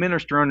not going to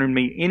minister under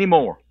me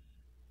anymore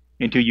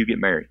until you get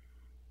married.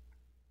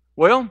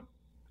 Well,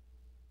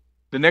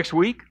 the next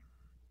week,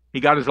 he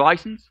got his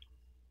license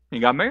and he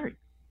got married.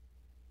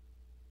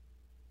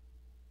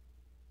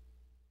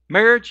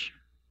 Marriage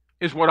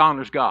is what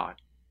honors God.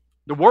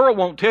 The world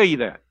won't tell you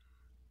that.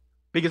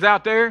 Because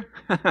out there,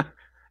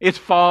 it's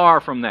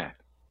far from that.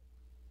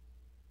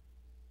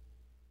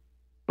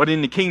 But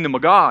in the kingdom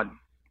of God,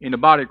 in the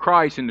body of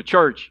Christ, in the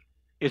church,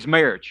 it's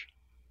marriage.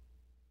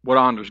 What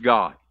honors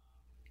God.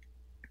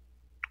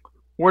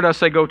 Where did I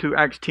say go to?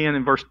 Acts 10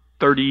 and verse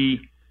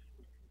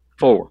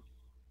 34.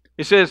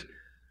 It says,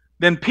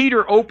 then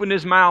Peter opened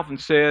his mouth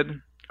and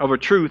said, of a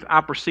truth,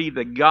 I perceive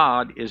that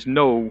God is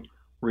no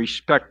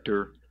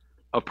respecter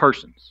of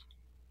persons.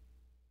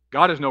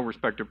 God is no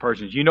respecter of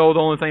persons. You know the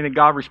only thing that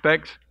God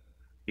respects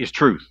is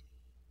truth.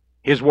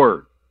 His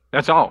word.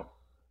 That's all.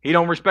 He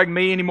don't respect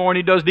me any more than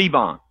he does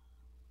Devon.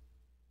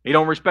 He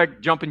don't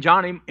respect Jumpin'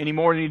 Johnny any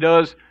more than he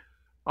does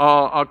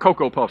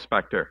Cocoa Puffs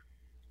back there.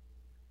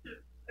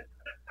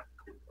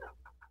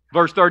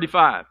 Verse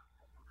 35.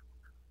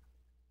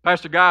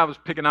 Pastor Guy was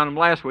picking on him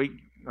last week,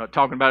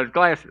 talking about his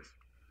glasses.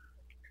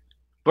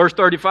 Verse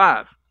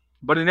 35.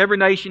 But in every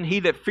nation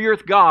he that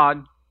feareth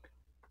God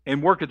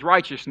and worketh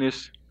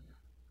righteousness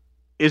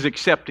is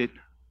accepted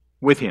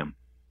with him.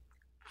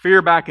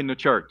 Fear back in the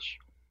church.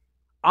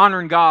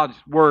 Honoring God's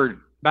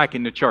word back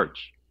in the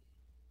church.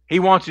 He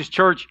wants his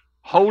church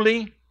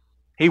holy.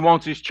 He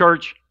wants his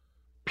church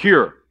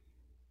pure.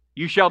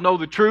 You shall know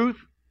the truth,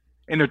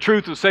 and the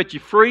truth will set you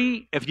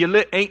free. If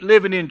you ain't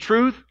living in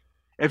truth,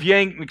 if you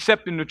ain't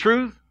accepting the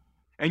truth,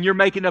 and you're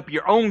making up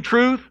your own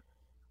truth,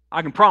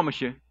 I can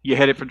promise you, you're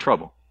headed for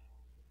trouble.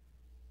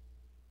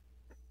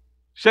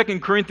 2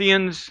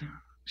 Corinthians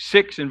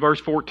 6 and verse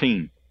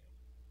 14.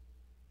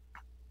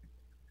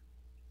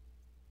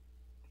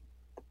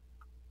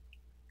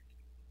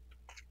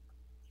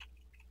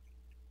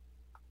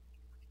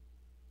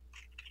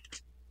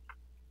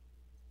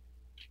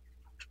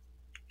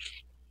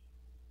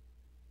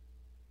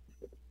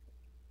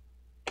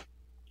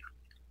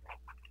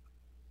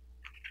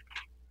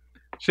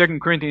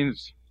 Second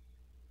Corinthians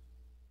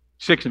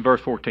 6 and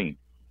verse 14.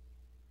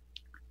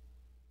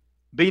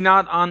 Be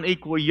not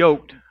unequally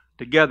yoked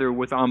together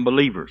with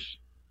unbelievers.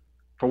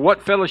 For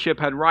what fellowship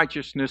had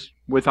righteousness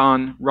with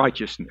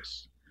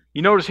unrighteousness?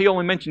 You notice he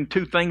only mentioned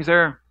two things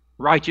there,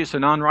 righteous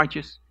and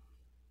unrighteous.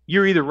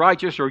 You're either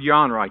righteous or you're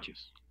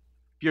unrighteous.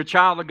 If you're a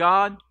child of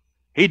God,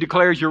 he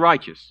declares you're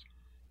righteous.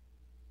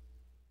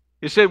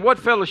 It said, what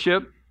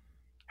fellowship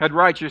had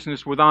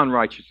righteousness with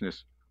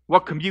unrighteousness?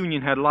 What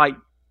communion had light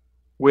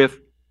with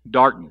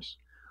darkness?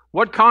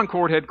 What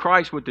concord had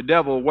Christ with the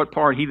devil? What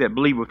part he that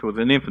believeth with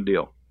an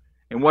infidel?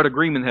 And what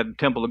agreement had the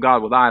temple of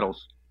God with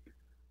idols?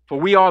 For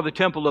we are the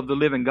temple of the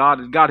living God.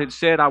 As God had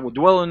said, I will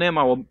dwell in them,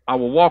 I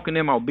will walk in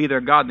them, I will be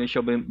their God, and they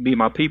shall be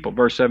my people.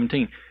 Verse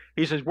 17.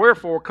 He says,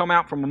 wherefore come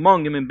out from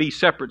among them and be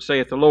separate,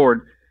 saith the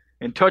Lord,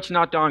 and touch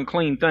not the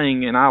unclean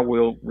thing, and I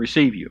will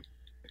receive you.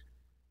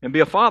 And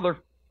be a father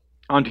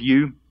unto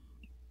you,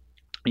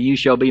 and you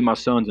shall be my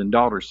sons and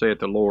daughters, saith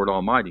the Lord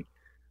Almighty.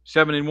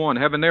 7 and 1.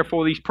 Having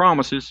therefore these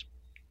promises,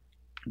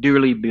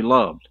 dearly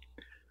beloved,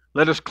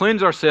 let us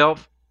cleanse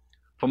ourselves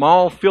from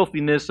all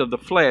filthiness of the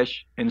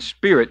flesh and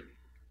spirit,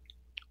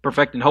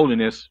 perfecting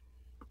holiness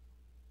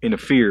in the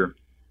fear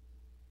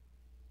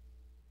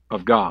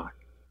of God.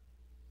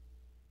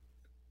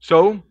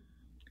 So,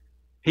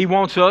 he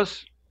wants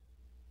us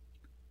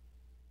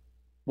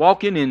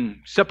walking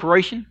in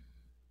separation,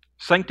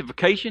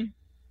 sanctification,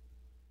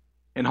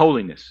 and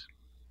holiness.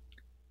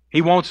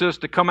 He wants us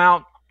to come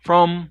out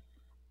from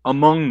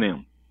among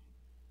them,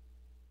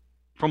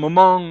 from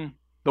among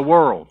the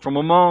world, from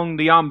among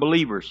the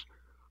unbelievers,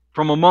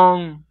 from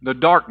among the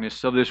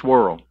darkness of this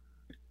world.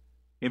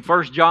 In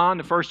 1 John,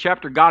 the first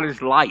chapter, God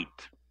is light.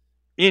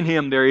 In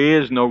him there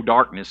is no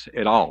darkness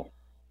at all.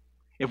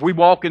 If we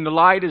walk in the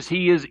light as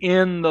he is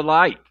in the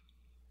light,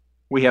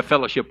 we have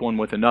fellowship one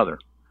with another.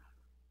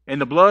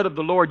 And the blood of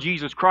the Lord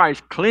Jesus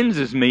Christ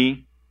cleanses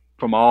me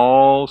from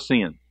all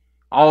sin.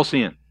 All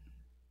sin.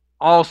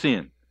 All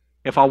sin.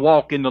 If I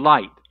walk in the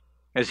light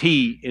as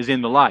he is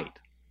in the light.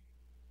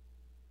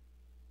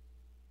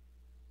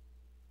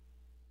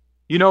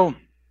 You know,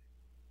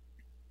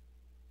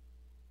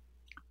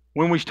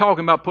 when we're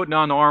talking about putting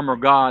on the armor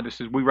of God, it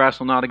says we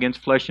wrestle not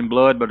against flesh and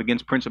blood, but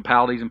against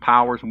principalities and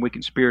powers and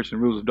wicked spirits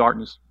and rulers of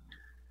darkness.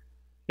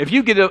 If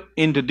you get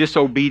into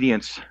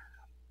disobedience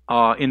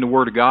in the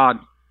Word of God,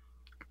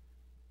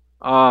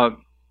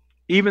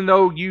 even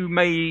though you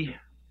may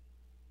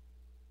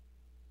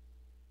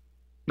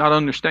not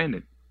understand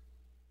it.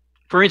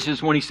 For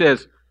instance, when he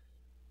says,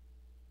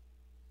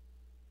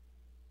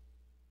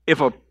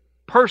 if a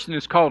person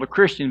is called a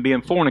Christian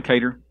being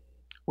fornicator,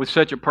 with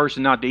such a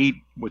person not to eat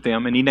with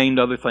them, and he named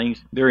other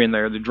things, they're in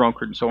there, the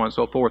drunkard and so on and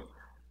so forth.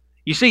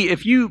 You see,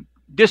 if you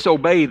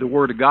disobey the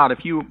Word of God,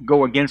 if you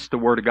go against the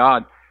Word of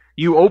God,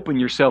 you open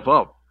yourself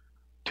up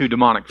to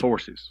demonic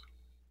forces.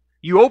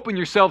 You open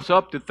yourselves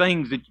up to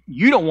things that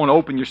you don't want to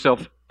open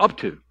yourself up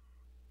to.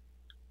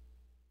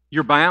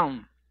 You're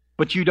bound,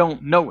 but you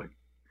don't know it.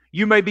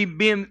 You may be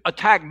being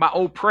attacked by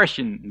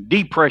oppression,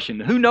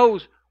 depression. Who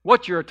knows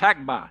what you're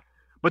attacked by?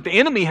 But the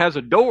enemy has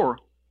a door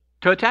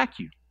to attack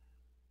you.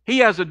 He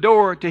has a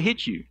door to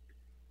hit you.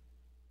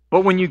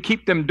 But when you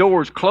keep them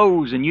doors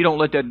closed and you don't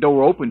let that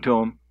door open to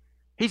him,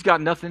 he's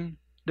got nothing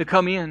to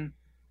come in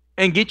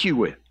and get you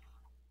with.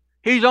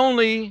 He's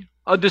only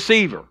a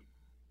deceiver.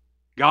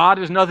 God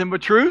is nothing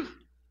but truth.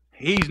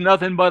 He's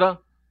nothing but a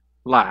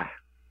lie.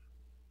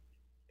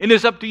 And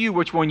it's up to you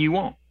which one you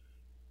want.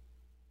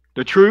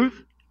 The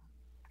truth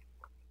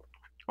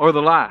or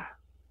the lie.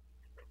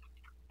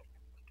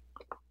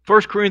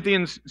 1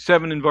 Corinthians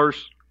 7 and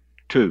verse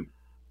 2.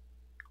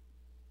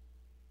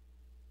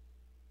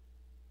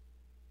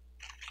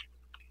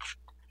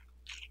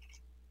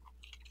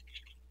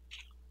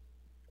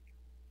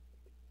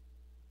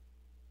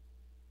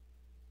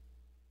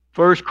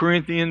 1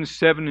 Corinthians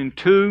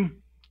 7:2,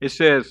 it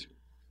says,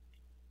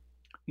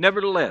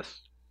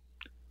 nevertheless,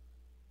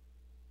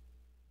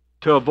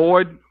 to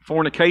avoid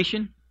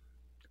fornication,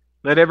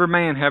 let every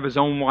man have his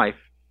own wife,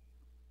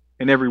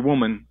 and every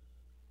woman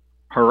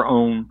her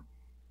own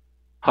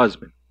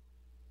husband.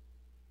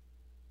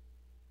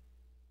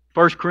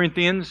 1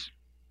 Corinthians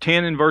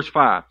 10 and verse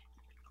 5.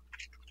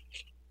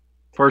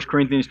 1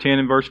 Corinthians 10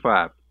 and verse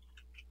 5.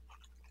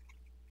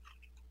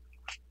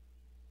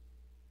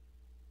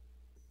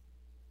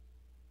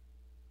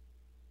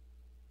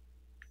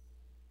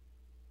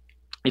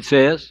 It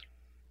says,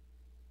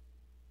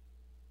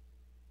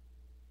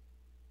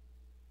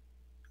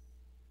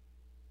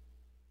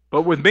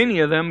 but with many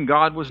of them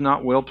God was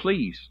not well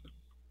pleased,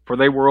 for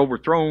they were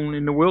overthrown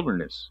in the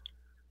wilderness.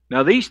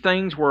 Now these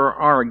things were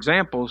our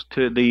examples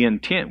to the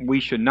intent we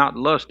should not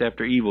lust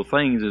after evil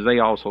things as they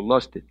also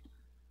lusted.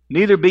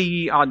 Neither be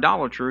ye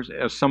idolaters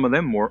as some of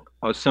them were,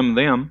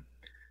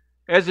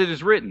 as it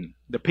is written,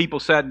 the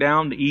people sat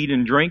down to eat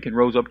and drink and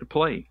rose up to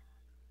play.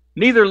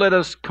 Neither let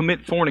us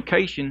commit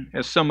fornication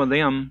as some of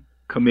them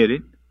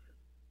committed,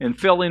 and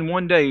fell in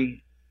one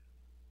day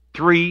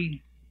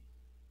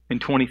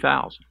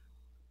 23,000.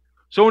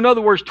 So in other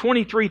words,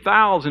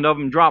 23,000 of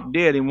them dropped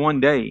dead in one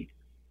day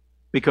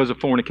because of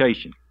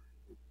fornication.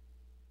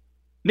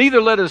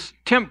 Neither let us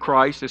tempt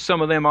Christ as some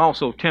of them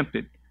also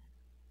tempted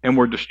and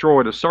were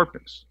destroyed of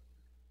serpents.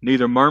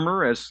 Neither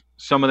murmur as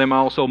some of them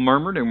also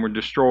murmured and were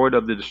destroyed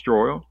of the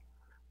destroyer.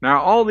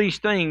 Now all these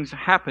things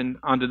happened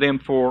unto them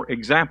for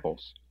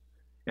examples,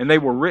 and they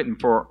were written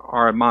for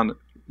our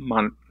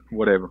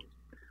whatever.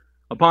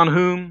 Upon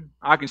whom,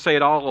 I can say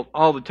it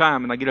all the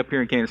time, and I get up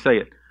here and can't say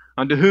it.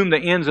 Unto whom the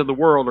ends of the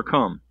world are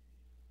come.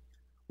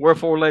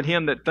 Wherefore let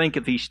him that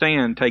thinketh he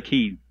stand take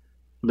heed,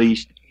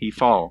 lest he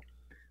fall.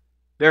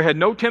 There had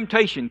no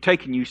temptation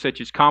taken you such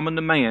as common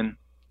to man,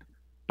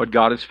 but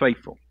God is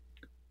faithful,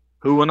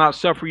 who will not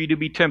suffer you to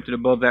be tempted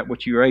above that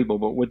which you are able,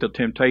 but with the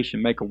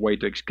temptation make a way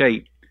to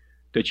escape,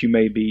 that you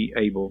may be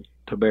able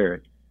to bear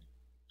it.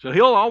 So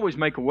he'll always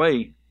make a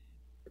way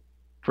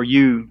for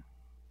you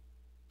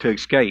to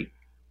escape.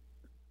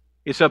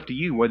 It's up to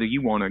you whether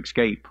you want to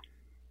escape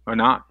or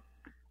not.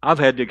 I've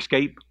had to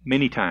escape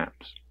many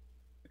times,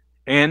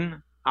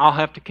 and I'll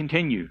have to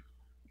continue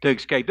to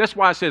escape. That's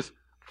why it says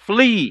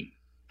flee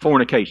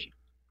fornication.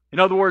 In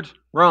other words,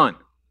 run.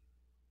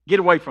 Get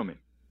away from it.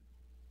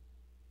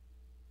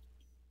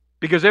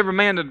 Because every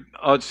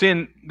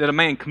sin that a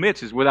man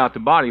commits is without the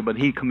body, but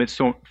he commits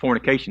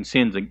fornication,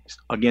 sins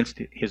against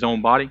his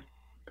own body.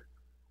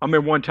 I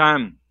remember one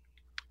time,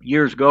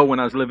 years ago, when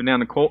I was living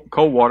down in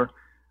Coldwater,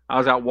 I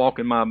was out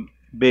walking my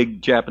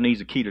big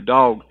Japanese Akita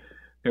dog.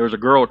 There was a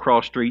girl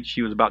across the street.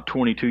 She was about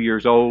 22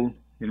 years old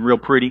and real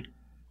pretty.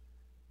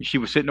 And she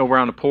was sitting over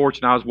on the porch,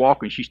 and I was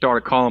walking. She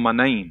started calling my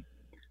name.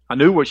 I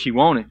knew what she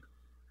wanted.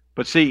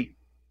 But see,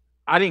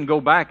 I didn't go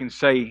back and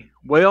say,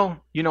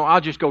 well, I'll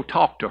just go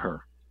talk to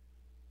her.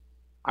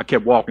 I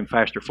kept walking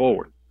faster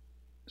forward.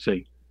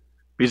 See,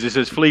 because it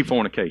says flee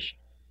fornication.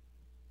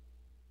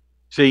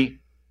 See,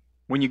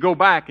 when you go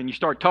back and you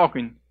start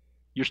talking,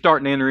 you're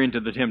starting to enter into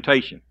the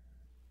temptation.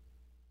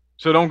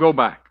 So don't go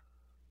back.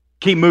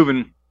 Keep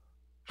moving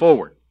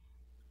forward.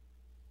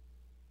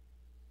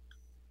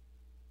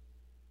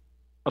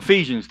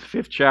 Ephesians, the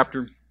 5th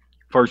chapter,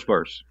 1st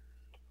verse.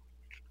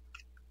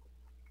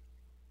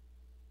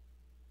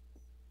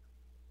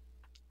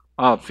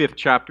 Fifth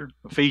chapter,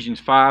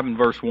 Ephesians 5 and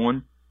verse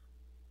 1.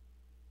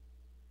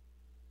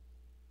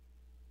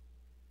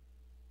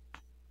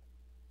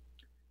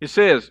 It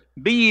says,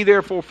 be ye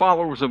therefore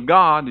followers of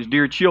God as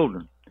dear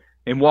children,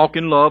 and walk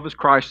in love as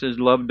Christ has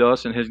loved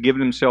us and has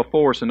given himself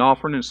for us, an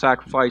offering and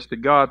sacrifice to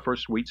God for a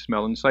sweet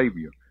smelling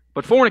Savior.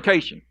 But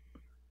fornication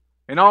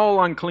and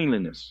all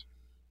uncleanliness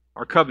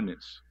are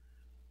covenants.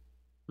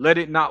 Let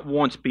it not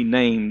once be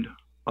named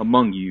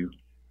among you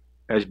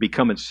as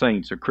becoming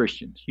saints or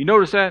Christians. You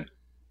notice that?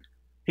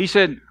 He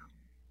said,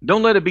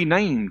 don't let it be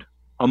named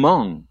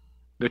among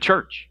the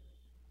church.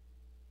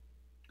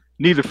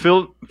 Neither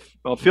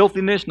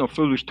filthiness, nor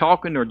foolish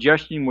talking, nor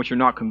jesting which are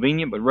not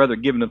convenient, but rather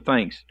giving of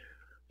thanks.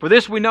 For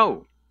this we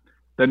know,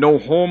 that no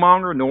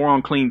whoremonger, nor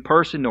unclean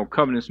person, nor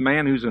covetous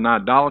man who's in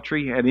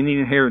idolatry had any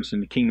inheritance in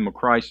the kingdom of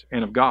Christ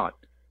and of God.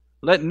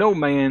 Let no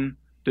man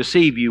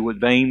deceive you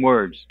with vain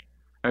words.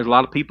 There's a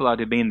lot of people out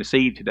there being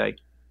deceived today.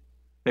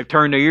 They've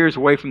turned their ears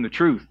away from the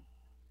truth,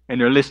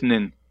 and they're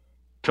listening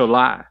to a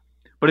lie.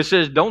 But it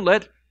says, don't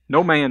let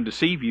no man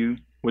deceive you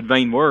with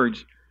vain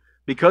words,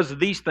 because of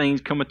these things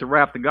cometh the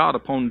wrath of God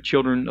upon the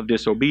children of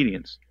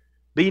disobedience.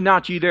 Be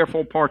not ye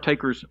therefore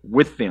partakers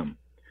with them.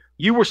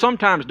 You were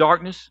sometimes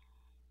darkness,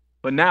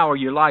 but now are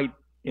you light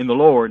in the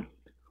Lord.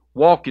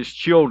 Walk as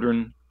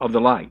children of the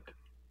light.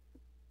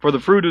 For the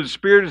fruit of the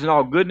Spirit is in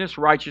all goodness,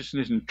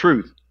 righteousness, and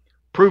truth,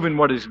 proving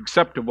what is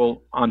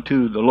acceptable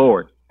unto the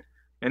Lord.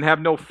 And have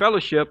no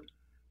fellowship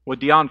with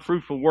the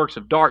unfruitful works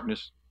of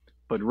darkness,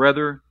 but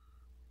rather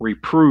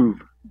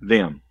reprove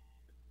them.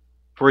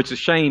 For it's a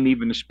shame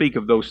even to speak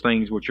of those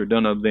things which are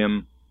done of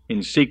them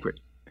in secret.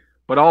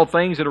 But all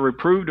things that are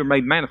reproved are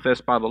made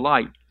manifest by the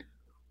light,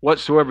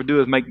 whatsoever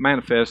doeth make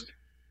manifest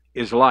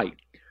is light.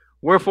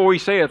 Wherefore he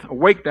saith,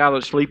 Awake thou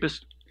that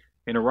sleepest,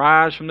 and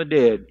arise from the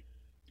dead,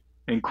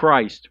 and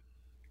Christ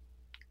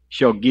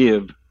shall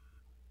give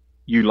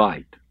you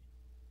light.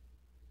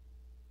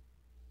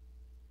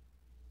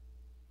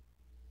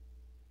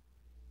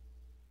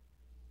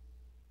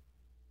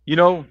 You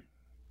know,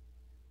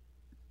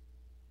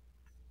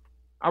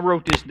 I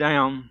wrote this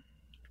down,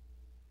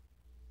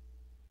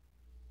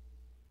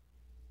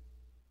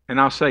 and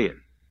I'll say it.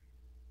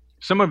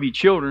 Some of you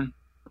children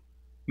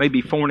may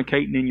be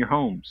fornicating in your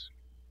homes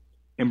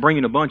and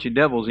bringing a bunch of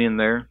devils in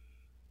there,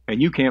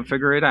 and you can't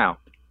figure it out.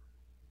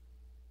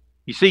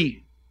 You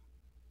see,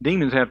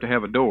 demons have to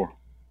have a door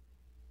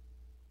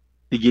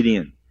to get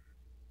in.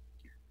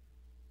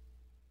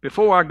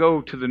 Before I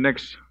go to the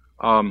next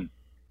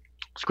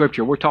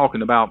scripture, we're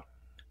talking about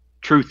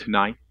truth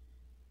tonight.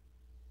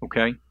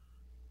 Okay?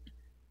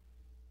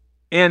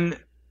 And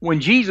when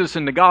Jesus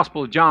in the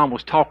Gospel of John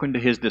was talking to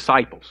his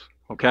disciples,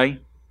 okay?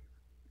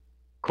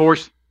 Of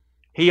course,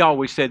 he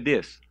always said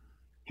this.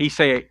 He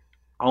said,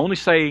 I only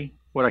say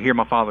what I hear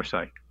my Father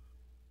say.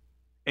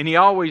 And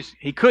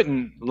he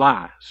couldn't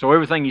lie. So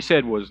everything he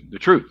said was the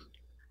truth.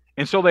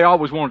 And so they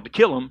always wanted to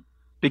kill him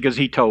because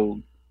he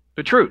told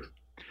the truth.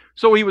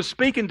 So he was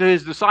speaking to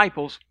his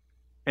disciples,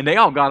 and they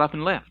all got up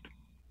and left.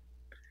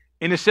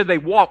 And it said they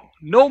walked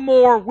no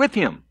more with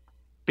him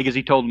because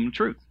he told them the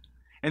truth.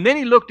 And then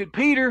he looked at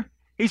Peter.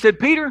 He said,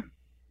 Peter,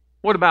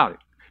 what about it?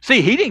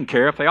 See, he didn't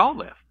care if they all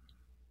left.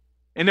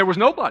 And there was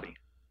nobody.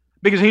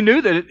 Because he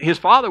knew that his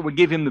Father would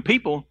give him the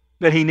people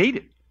that he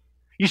needed.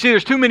 You see,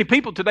 there's too many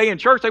people today in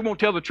church, they won't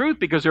tell the truth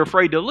because they're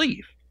afraid to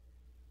leave.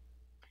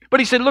 But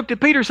he said, looked at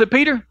Peter and said,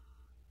 Peter,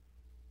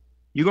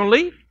 you going to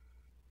leave?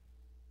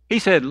 He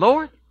said,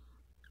 Lord,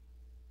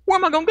 where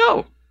am I going to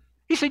go?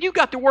 He said, you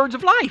got the words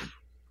of life.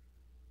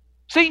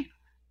 See,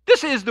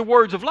 this is the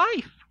words of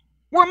life.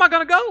 Where am I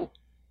going to go?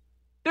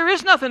 There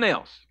is nothing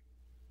else.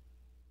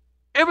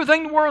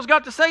 Everything the world's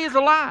got to say is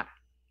a lie.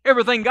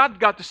 Everything God's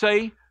got to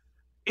say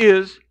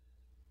is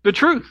the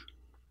truth.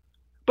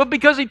 But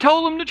because he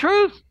told them the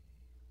truth,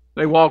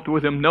 they walked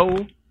with him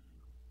no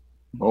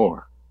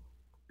more.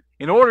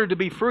 In order to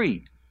be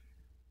free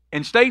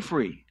and stay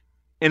free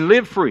and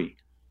live free,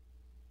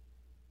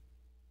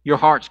 your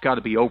heart's got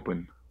to be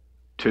open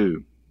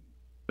to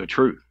the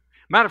truth.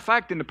 Matter of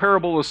fact, in the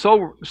parable of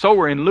the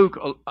sower in Luke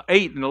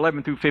 8 and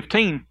 11 through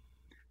 15,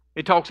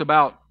 it talks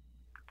about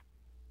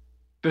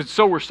the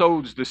sower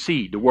sows the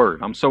seed, the word.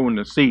 I'm sowing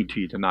the seed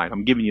to you tonight.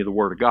 I'm giving you the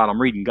word of God. I'm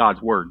reading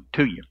God's word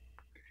to you.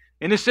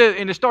 And it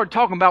started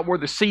talking about where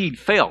the seed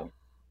fell.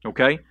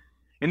 Okay?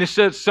 And it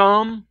says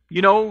some,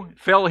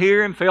 fell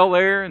here and fell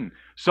there, and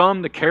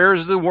some the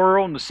cares of the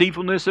world and the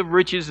deceitfulness of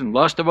riches and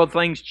lust of other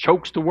things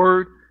chokes the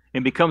word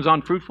and becomes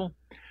unfruitful.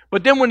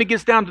 But then when it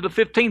gets down to the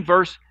 15th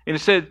verse, and it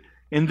said,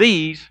 in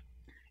these,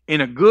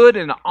 in a good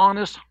and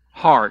honest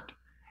heart,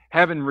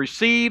 having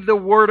received the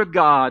word of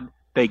God,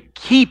 they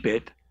keep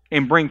it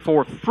and bring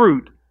forth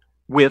fruit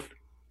with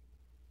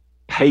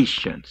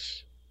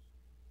patience.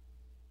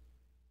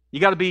 You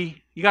got to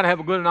have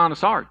a good and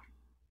honest heart.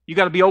 You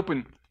got to be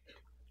open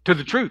to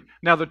the truth.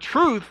 Now the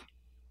truth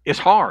is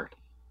hard.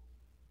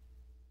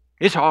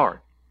 It's hard.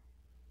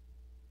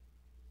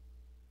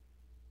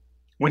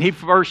 When he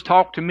first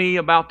talked to me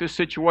about this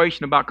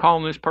situation, about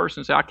calling this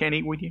person and say, I can't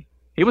eat with you,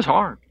 it was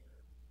hard.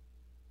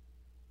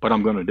 But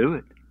I'm going to do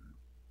it.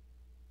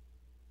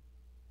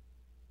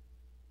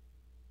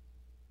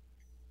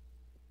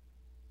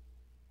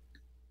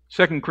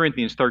 Second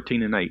Corinthians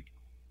 13 and 8.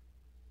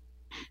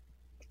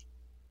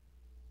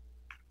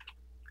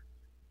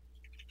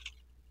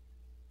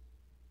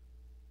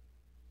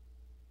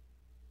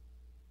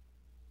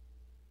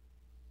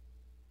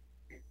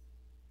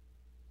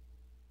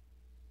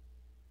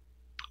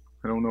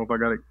 I don't know if I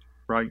got it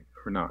right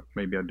or not.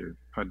 Maybe I do.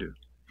 I do.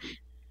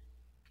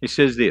 It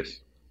says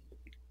this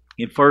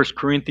in 1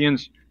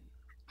 Corinthians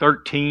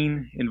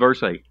 13 in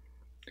verse 8.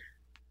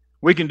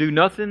 We can do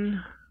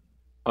nothing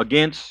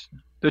against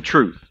the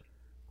truth,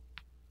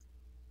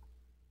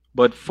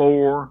 but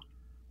for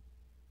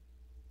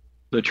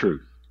the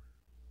truth.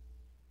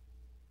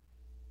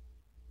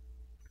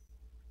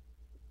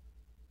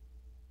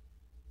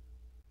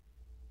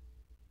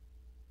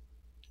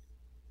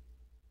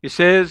 It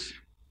says,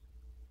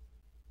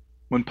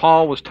 when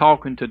Paul was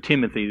talking to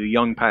Timothy, the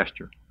young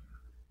pastor,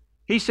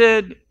 he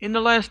said, in the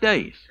last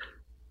days,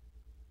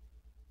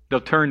 they'll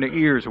turn their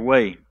ears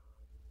away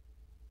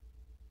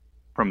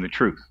from the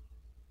truth.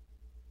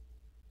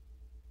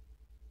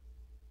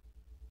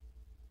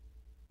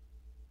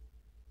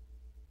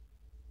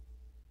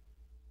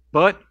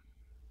 But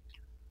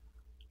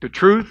the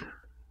truth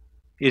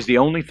is the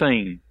only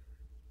thing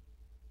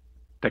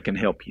that can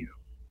help you.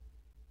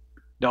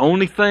 The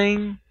only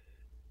thing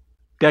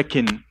that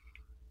can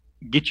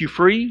get you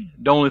free,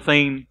 the only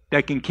thing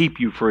that can keep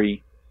you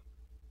free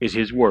is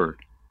His Word.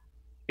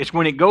 It's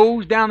when it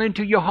goes down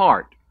into your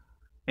heart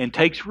and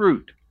takes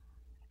root,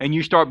 and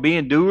you start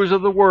being doers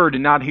of the Word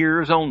and not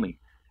hearers only.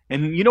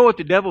 And you know what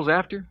the devil's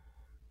after?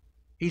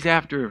 He's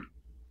after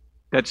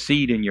that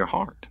seed in your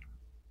heart.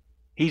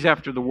 He's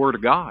after the Word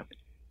of God.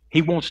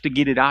 He wants to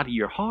get it out of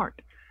your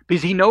heart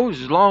because He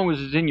knows as long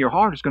as it's in your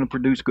heart, it's going to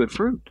produce good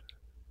fruit.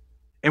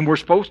 And we're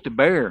supposed to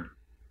bear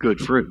good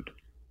fruit.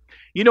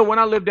 You know, when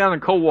I lived down in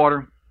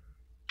Coldwater,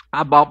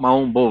 I bought my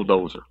own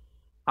bulldozer.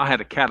 I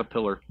had a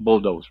Caterpillar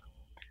bulldozer.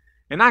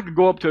 And I could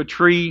go up to a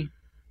tree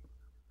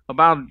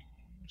about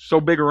so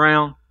big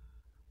around,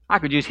 I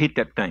could just hit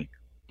that thing,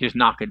 just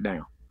knock it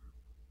down,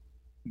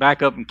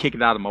 back up and kick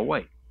it out of my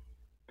way.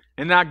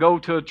 And then I'd go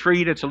to a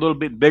tree that's a little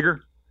bit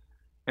bigger,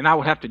 and I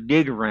would have to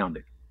dig around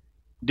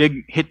it,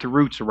 hit the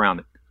roots around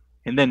it,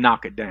 and then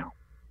knock it down.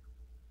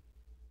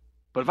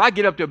 But if I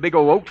get up to a big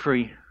old oak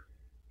tree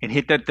and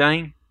hit that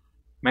thing,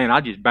 man,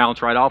 I just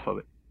bounce right off of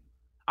it.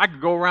 I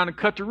could go around and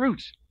cut the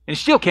roots and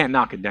still can't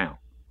knock it down.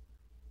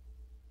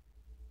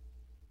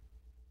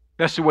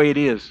 That's the way it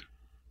is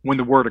when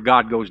the Word of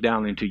God goes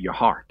down into your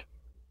heart.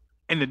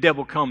 And the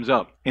devil comes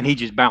up and he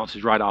just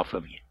bounces right off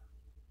of you.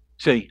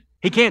 See,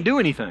 he can't do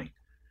anything.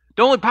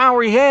 The only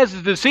power he has is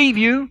to deceive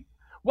you.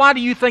 Why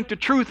do you think the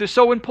truth is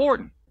so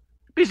important?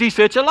 Because he's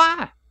such a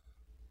lie.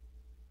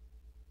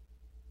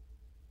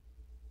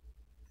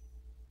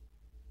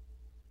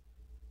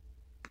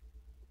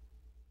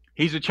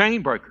 He's a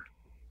chain breaker.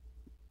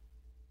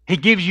 He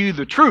gives you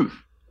the truth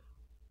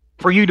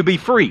for you to be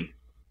free.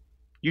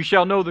 You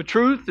shall know the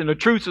truth, and the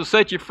truth will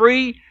set you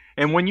free.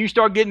 And when you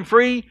start getting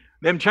free,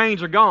 them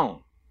chains are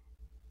gone.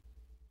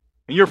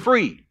 And you're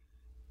free.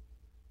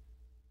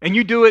 And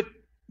you do it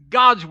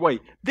God's way.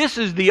 This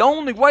is the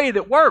only way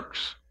that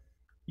works.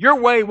 Your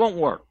way won't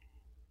work.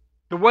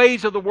 The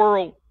ways of the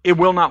world, it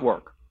will not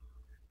work.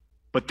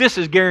 But this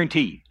is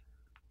guaranteed.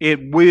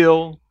 It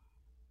will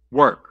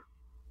work.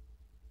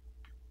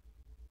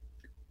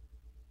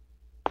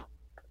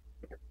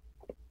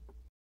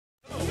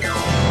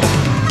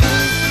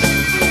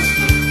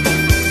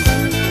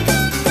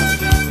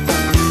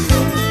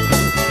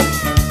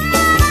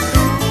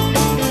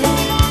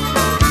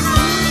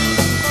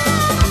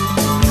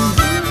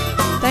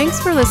 Thanks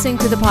for listening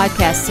to the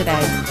podcast today.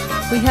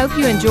 We hope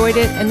you enjoyed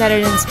it and that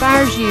it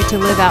inspires you to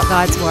live out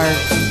God's Word.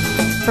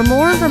 For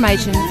more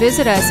information,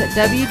 visit us at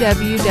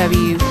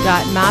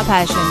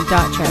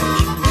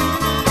www.mypassion.church.